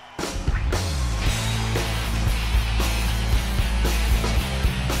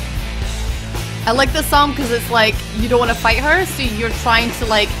 I like this song because it's like, you don't want to fight her, so you're trying to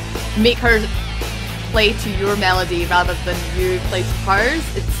like, make her play to your melody rather than you play to hers.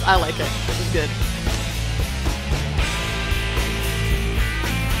 I like it. It's good.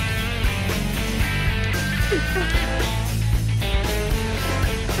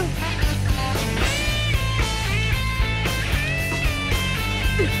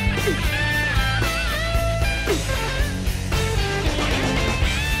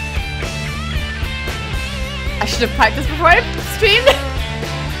 I should have practiced before I streamed.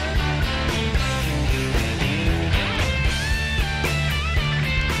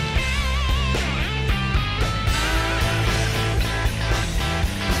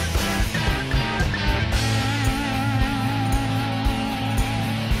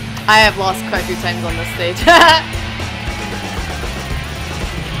 I have lost quite a few times on this stage.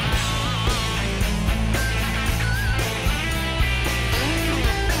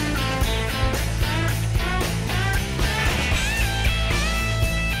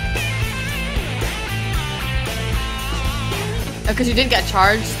 Because you didn't get a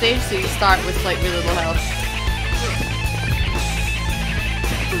charge stage, so you start with like really little health.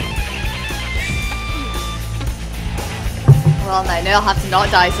 Well, now I'll have to not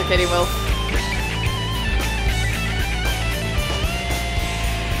die, so Kitty Wolf.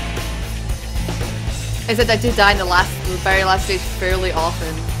 Is it I do die in the very last stage fairly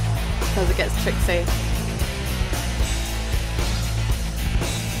often because it gets tricksy.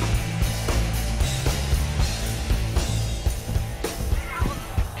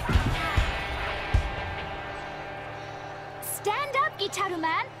 Stand up, Gitaroo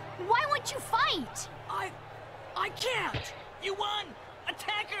Man! Why won't you fight? I can't! You won!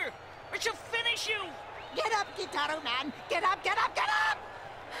 Attack her! Or she'll finish you! Get up, Gitaroo Man! Get up, get up, get up!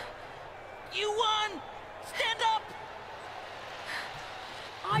 You won! Stand up!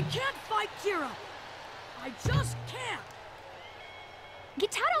 I can't fight Kira! I just can't!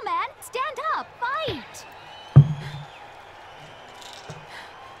 Gitaroo Man, stand up! Fight!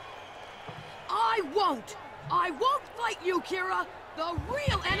 I won't! I won't fight you, Kira! The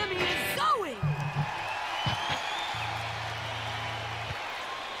real enemy is Zoe!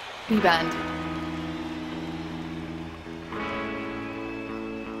 B-Band.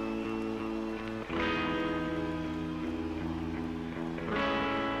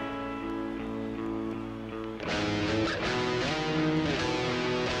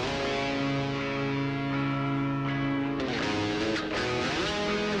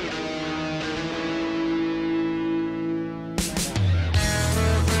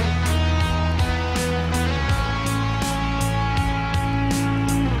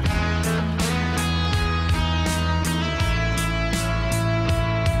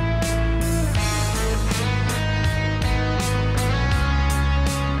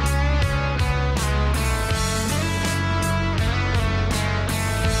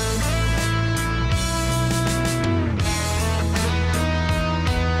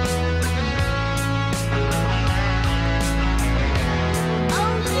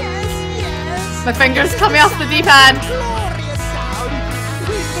 My finger's coming off the D-pad. Glorious sound!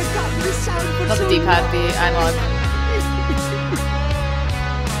 We've forgotten the sound for Not the so D-pad, long. the analog.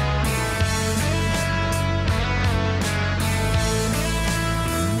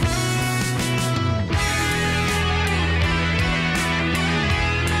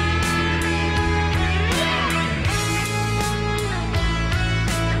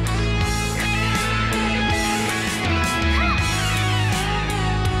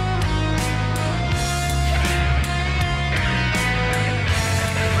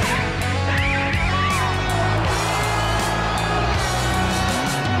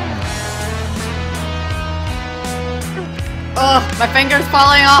 Oh, my finger's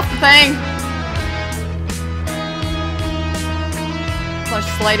falling off the thing. Such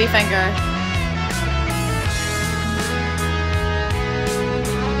slidey finger.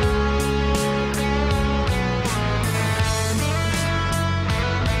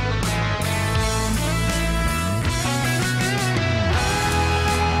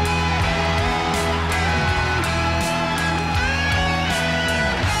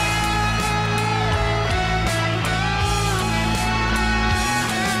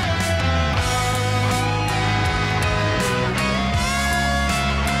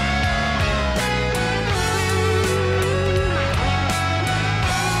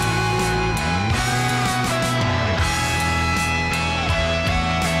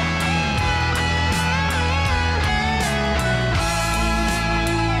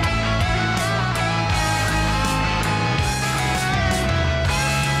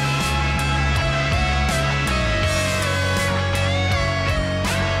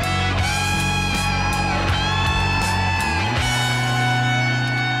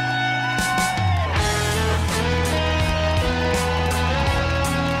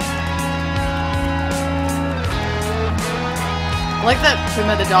 I like that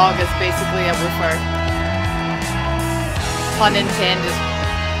Puma the dog is basically a woofer. Pun intended.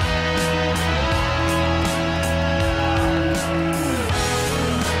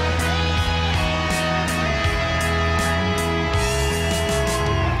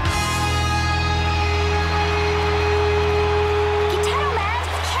 Gitaroo Man,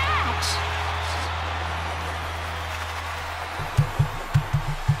 catch!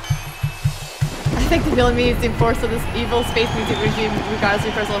 I think the villain is the enforcer of this evil space music regime regardless of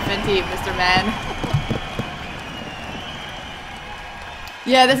your personal affinity, Mr. Man.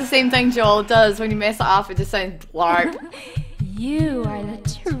 Yeah, that's the same thing Joel does. When you mess it up, it just sounds larp. You are the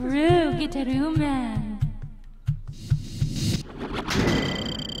true Gitaroo Man.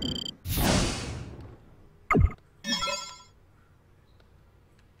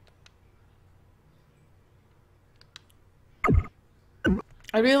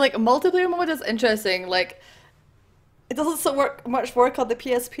 I really like multiplayer mode is interesting. Like it doesn't so much work on the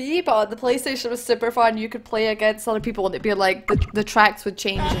PSP, but on the PlayStation it was super fun. You could play against other people and it'd be like the tracks would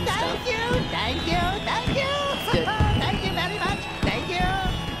change and stuff. Thank you, thank you, thank you. Good. Thank you very much. Thank you.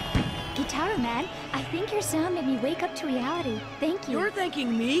 Gitaroo Man, I think your sound made me wake up to reality. Thank you. You're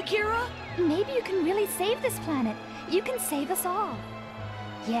thanking me, Kira? Maybe you can really save this planet. You can save us all.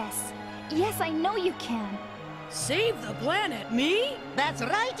 Yes. Yes, I know you can. Save the planet? Me? That's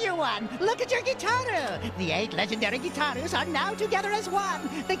right, you one. Look at your Gitaroo. The 8 legendary Gitaroos are now together as one.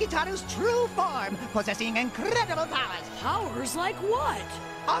 The Gitaroo's true form, possessing incredible powers. Powers like what?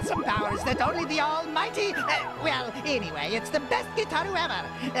 Awesome powers that only the almighty... well, anyway, it's the best Gitaroo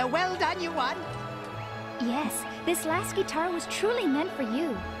ever. Well done, you one. Yes, this last guitar was truly meant for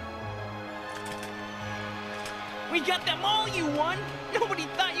you. We got them all, you won! Nobody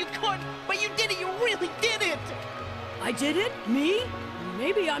thought you could, but you did it! You really did it! I did it? Me?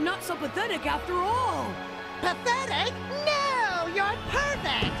 Maybe I'm not so pathetic after all. Pathetic? No, you're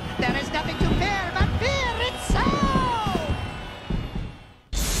perfect! There is nothing to fear but fear itself!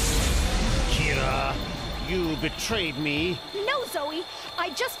 Kira, you betrayed me. No, Zoe! I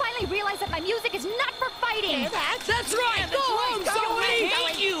just finally realized that my music is not for fighting! That's right! Go home, Zoe!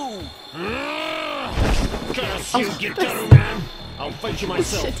 Thank you! Curse you, Gitaroo Man! I'll fight you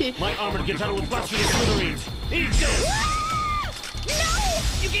myself. Shitty. My armored Gitaroo will blast you to smithereens. Eat this! No!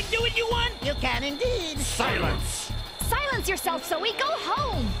 You can do it, you won! You can indeed. Silence! Silence yourself, Zoe! Go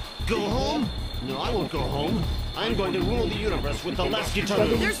home! Go home? No, I won't go home. I'm going to rule the universe with the last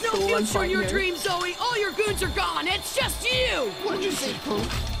Gitaroo. There's no future in your dreams, Zoe! All your goons are gone! It's just you! What did you say, Punk?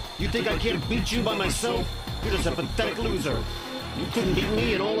 You think I can't beat you by myself? You're just a pathetic loser. You couldn't beat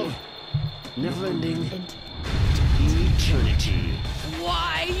me in all of... never-ending... eternity.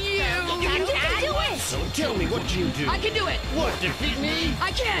 Why, you? You can do it! So tell me, what you do? I can do it! What, defeat me?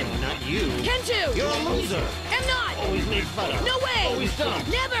 I can! No, not you. Can too! You're a loser. Am not! Always made fun of. No way! Always dumb.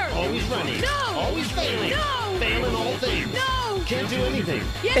 Never! Always running. No! Always failing. No! Fail in all things. No! Can't do anything.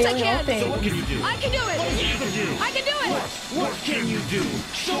 Yes, Failing I all can! things. So what can you do? I can do it! What is it you can do? I can do it! What can you do?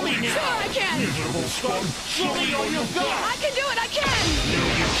 Show me now. Sure, I can! Miserable scum. Show me all you've got. I can do it! I can! No,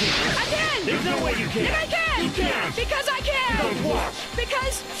 you can't. I can! There's no way you can. And I can! You can't. Because I can! Because what?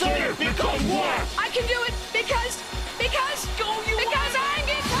 Because... Say it. Because what? I can do it because... Go, you because I'm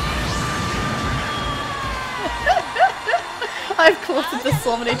I've quoted this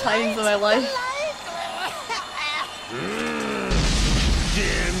so many times in my life.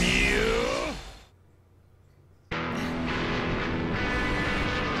 Damn you.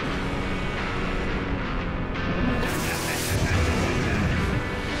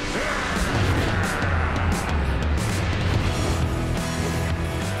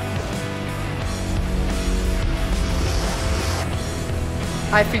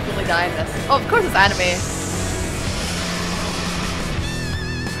 I frequently die in this. Oh, of course it's anime.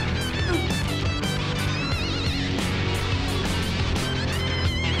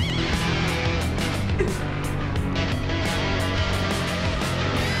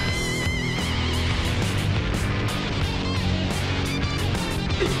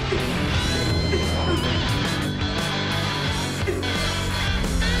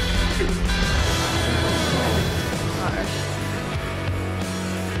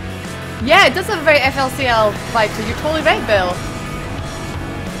 Yeah, it does have a very FLCL vibe to you. You're totally right, Bill.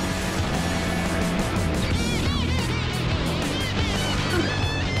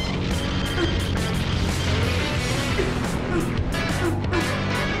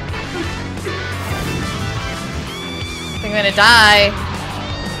 I think I'm gonna die.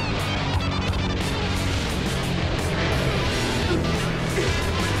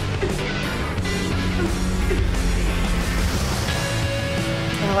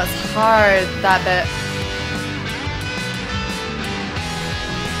 Oh, it's hard, that bit.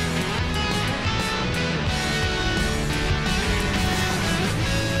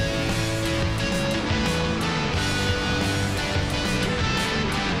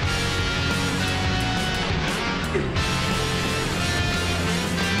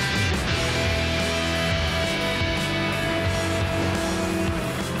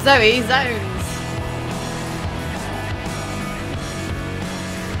 Zoe zones.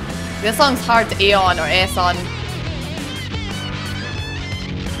 This song's hard to A on or S on.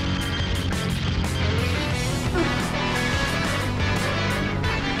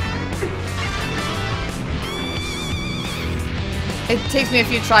 It takes me a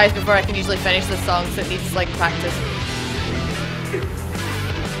few tries before I can usually finish this song, so it needs like practice.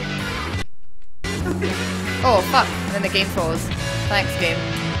 Oh fuck, and then the game froze. Thanks, game.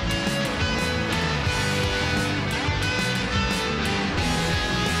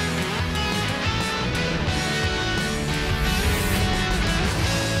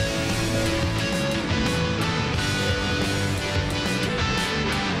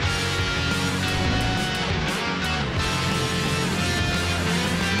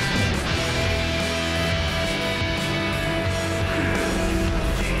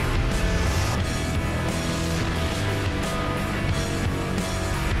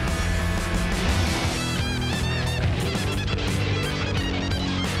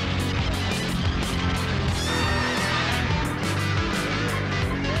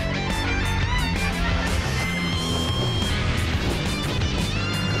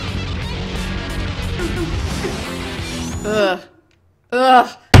 Ugh.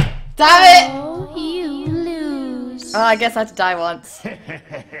 Ugh. Damn it! Oh, you lose. Oh, I guess I had to die once. The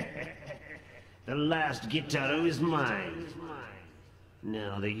last Gitaroo is mine.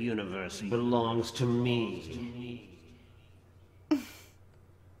 Now the universe belongs to me.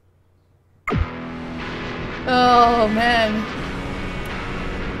 Oh man.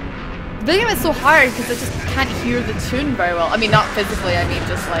 The game is so hard because I just can't hear the tune very well. I mean, not physically, I mean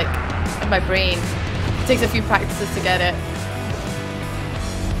just like in my brain. It takes a few practices to get it.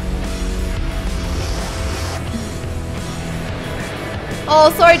 Oh,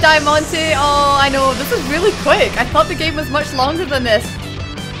 sorry, Diamante. Oh, I know. This is really quick. I thought the game was much longer than this.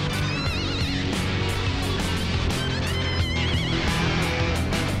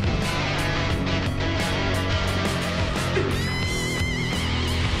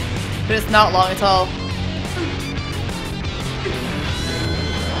 But it's not long at all.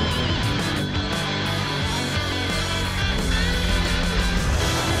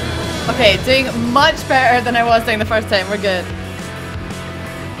 Okay, doing much better than I was doing the first time. We're good.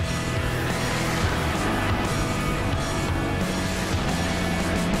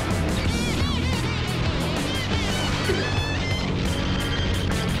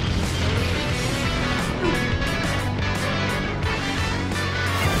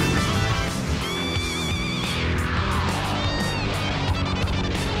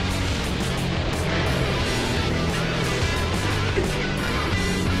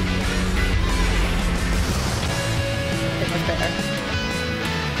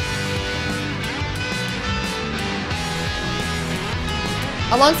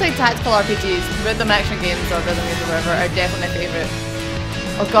 Alongside tactical RPGs, rhythm action games or rhythm games or whatever are definitely my favourite.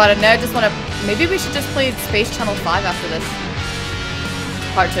 Oh god, and now I just want to... Maybe we should just play Space Channel 5 after this.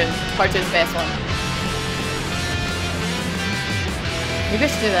 Part 2. Part 2 is the best one. Maybe I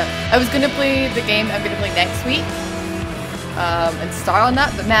should do that. I was going to play the game I'm going to play next week. And start on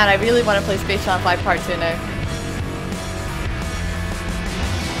that, but man, I really want to play Space Channel 5 Part 2 now.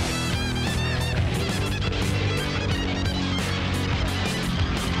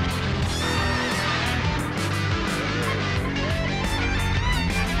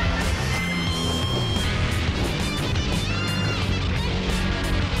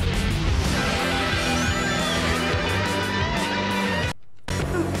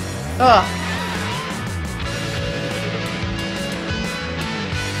 Ugh.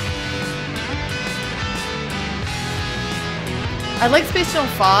 I like Space Channel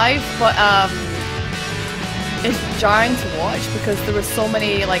 5, but it's jarring to watch because there were so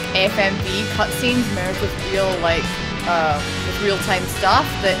many like FMV cutscenes merged with real like with real-time stuff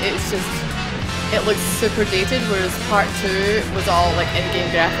that it's just it looks super dated, whereas part 2 was all like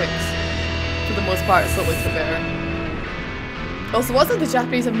in-game graphics for the most part, so it looks better. Also, what's like the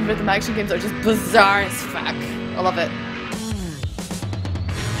Japanese rhythm action games are just bizarre as fuck. I love it.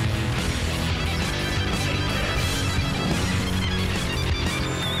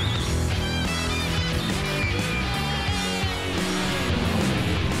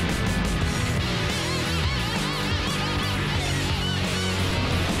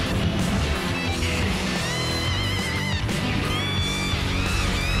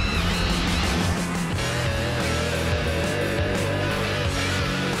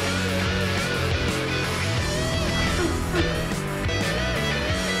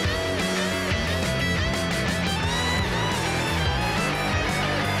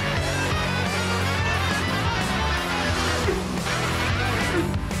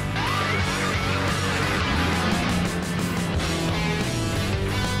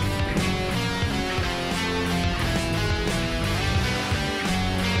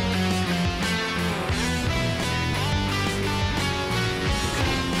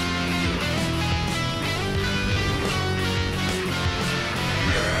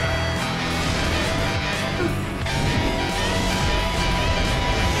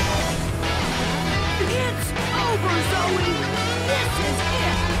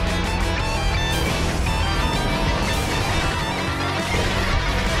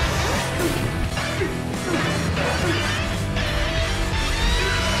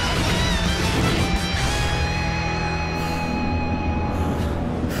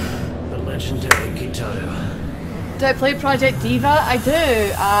 Do I play Project Diva? I do.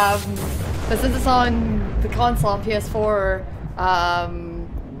 But since it's on the console on PS4,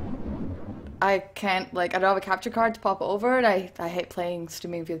 I can't like I don't have a capture card to pop it over, and I hate playing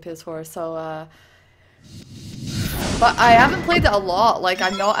streaming via the PS4. So, but I haven't played it a lot. Like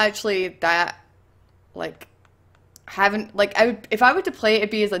I'm not actually that like haven't like I would if I were to play it,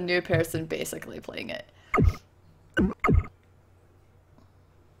 it'd be as a new person basically playing it.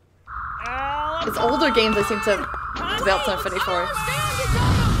 It's older games I seem to Developed on Infinity 4. A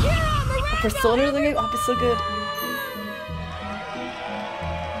Persona of the game? Oh, it'd be so good.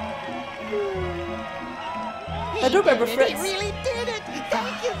 I don't remember Fritz. He really did it!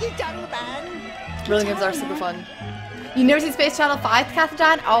 Thank you, Gitaroo Man! Rolling games are super fun. You never seen Space Channel 5,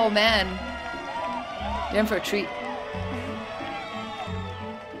 Kathajan? Oh man. You're in for a treat.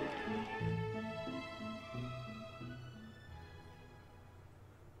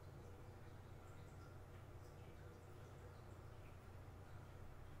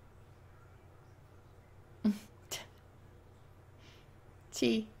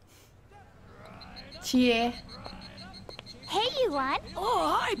 Chi. Chie. Hey, Yuan.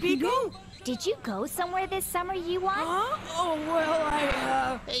 Oh, hi, Pico. Did you go somewhere this summer, Yuan? Huh? Oh,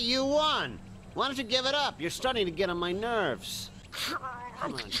 well, Hey, you won! Why don't you give it up? You're starting to get on my nerves. Come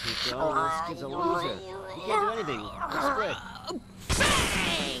on, Pico. This kid's a loser. He can't do anything. That's good.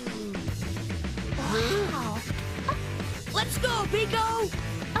 Bang! Let's go, Pico.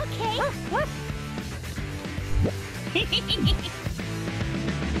 Okay.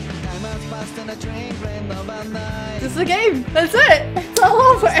 This is the game! That's it! It's all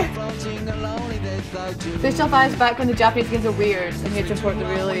over! Space Channel 5 is back when the Japanese games are weird and you have to import the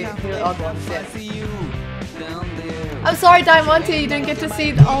really odd ones, yeah. I'm sorry, Diamante, you didn't get to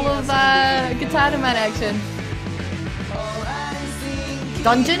see all of Gitaroo Man action.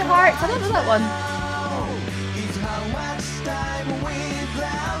 Dungeon Hearts? I don't know that one.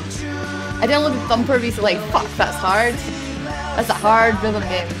 I downloaded Thumper recently, like, fuck, that's hard. That's a hard rhythm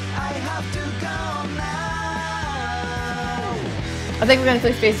game. I think we're gonna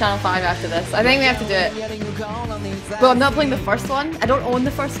play Space Channel 5 after this. I think we have to do it. But I'm not playing the first one. I don't own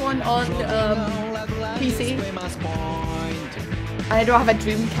the first one on PC. I don't have a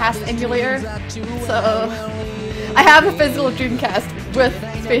Dreamcast emulator. So I have a physical Dreamcast with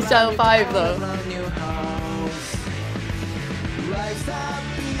Space Channel 5 though.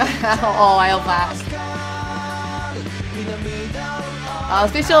 Oh, I'll back.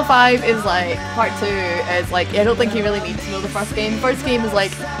 Space Channel 5 is like, part 2 is like, I don't think you really need to know the first game. The first game is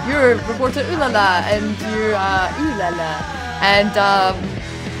like, you're reporter Ulala and you're Ulala and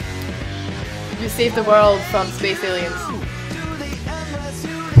you save the world from space aliens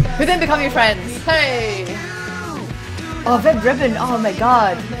who then become your friends. Hey! Oh, Red Ribbon, oh my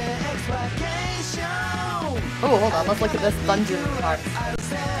god. Oh, hold on, let's look at this dungeon part.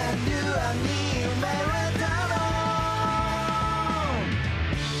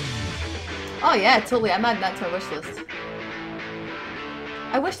 Oh yeah, totally. I'm adding that to my wish list.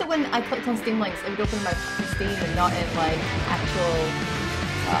 I wish that when I clicked on Steam links, it would open in my Steam and not in like actual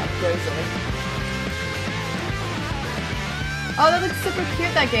browser. Oh, that looks super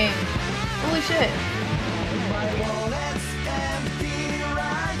cute, that game. Holy shit.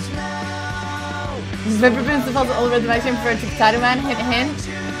 Remember Boons the puzzle all rhythm action for Gitaroo Man? Hint hint.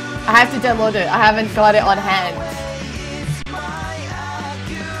 I have to download it. I haven't got it on hand.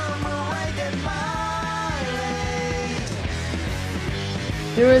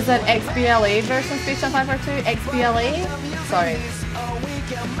 There was an XBLA version of Space Channel 5 Part 2? XBLA? Sorry.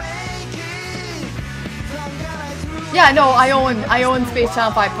 Yeah, no, I own Space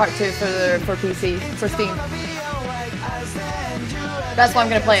Channel 5 Part 2 for PC, for Steam. That's why I'm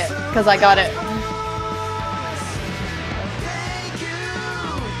gonna play it, because I got it.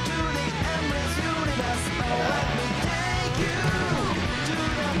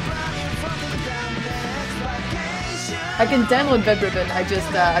 I can download Red Ribbon, I just,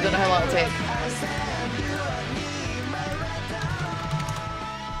 I don't know how long it'll take.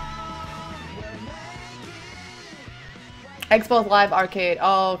 Xbox Live Arcade,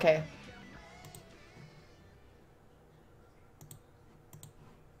 oh, okay.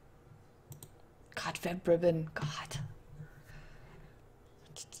 God, Red Ribbon, God.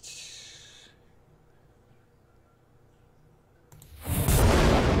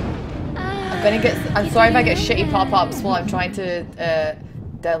 I'm sorry if I get shitty pop-ups while I'm trying to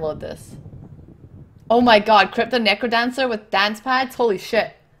download this. Oh my god, Crypto Necrodancer with dance pads? Holy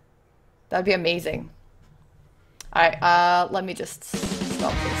shit. That'd be amazing. Alright, let me just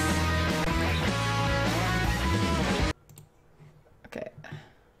stop this. Okay.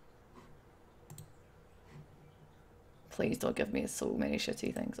 Please don't give me so many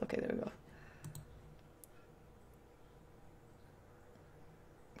shitty things. Okay, there we go.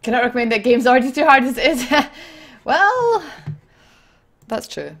 Cannot recommend that game's already too hard as it is. Well, that's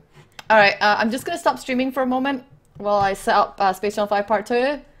true. Alright, I'm just going to stop streaming for a moment while I set up Space Channel 5 Part 2.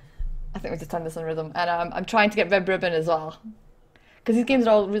 I think we just turn this on rhythm. And I'm trying to get Red Ribbon as well. Because these games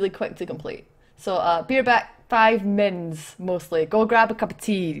are all really quick to complete. So, be right back. 5 mins, mostly. Go grab a cup of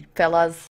tea, fellas.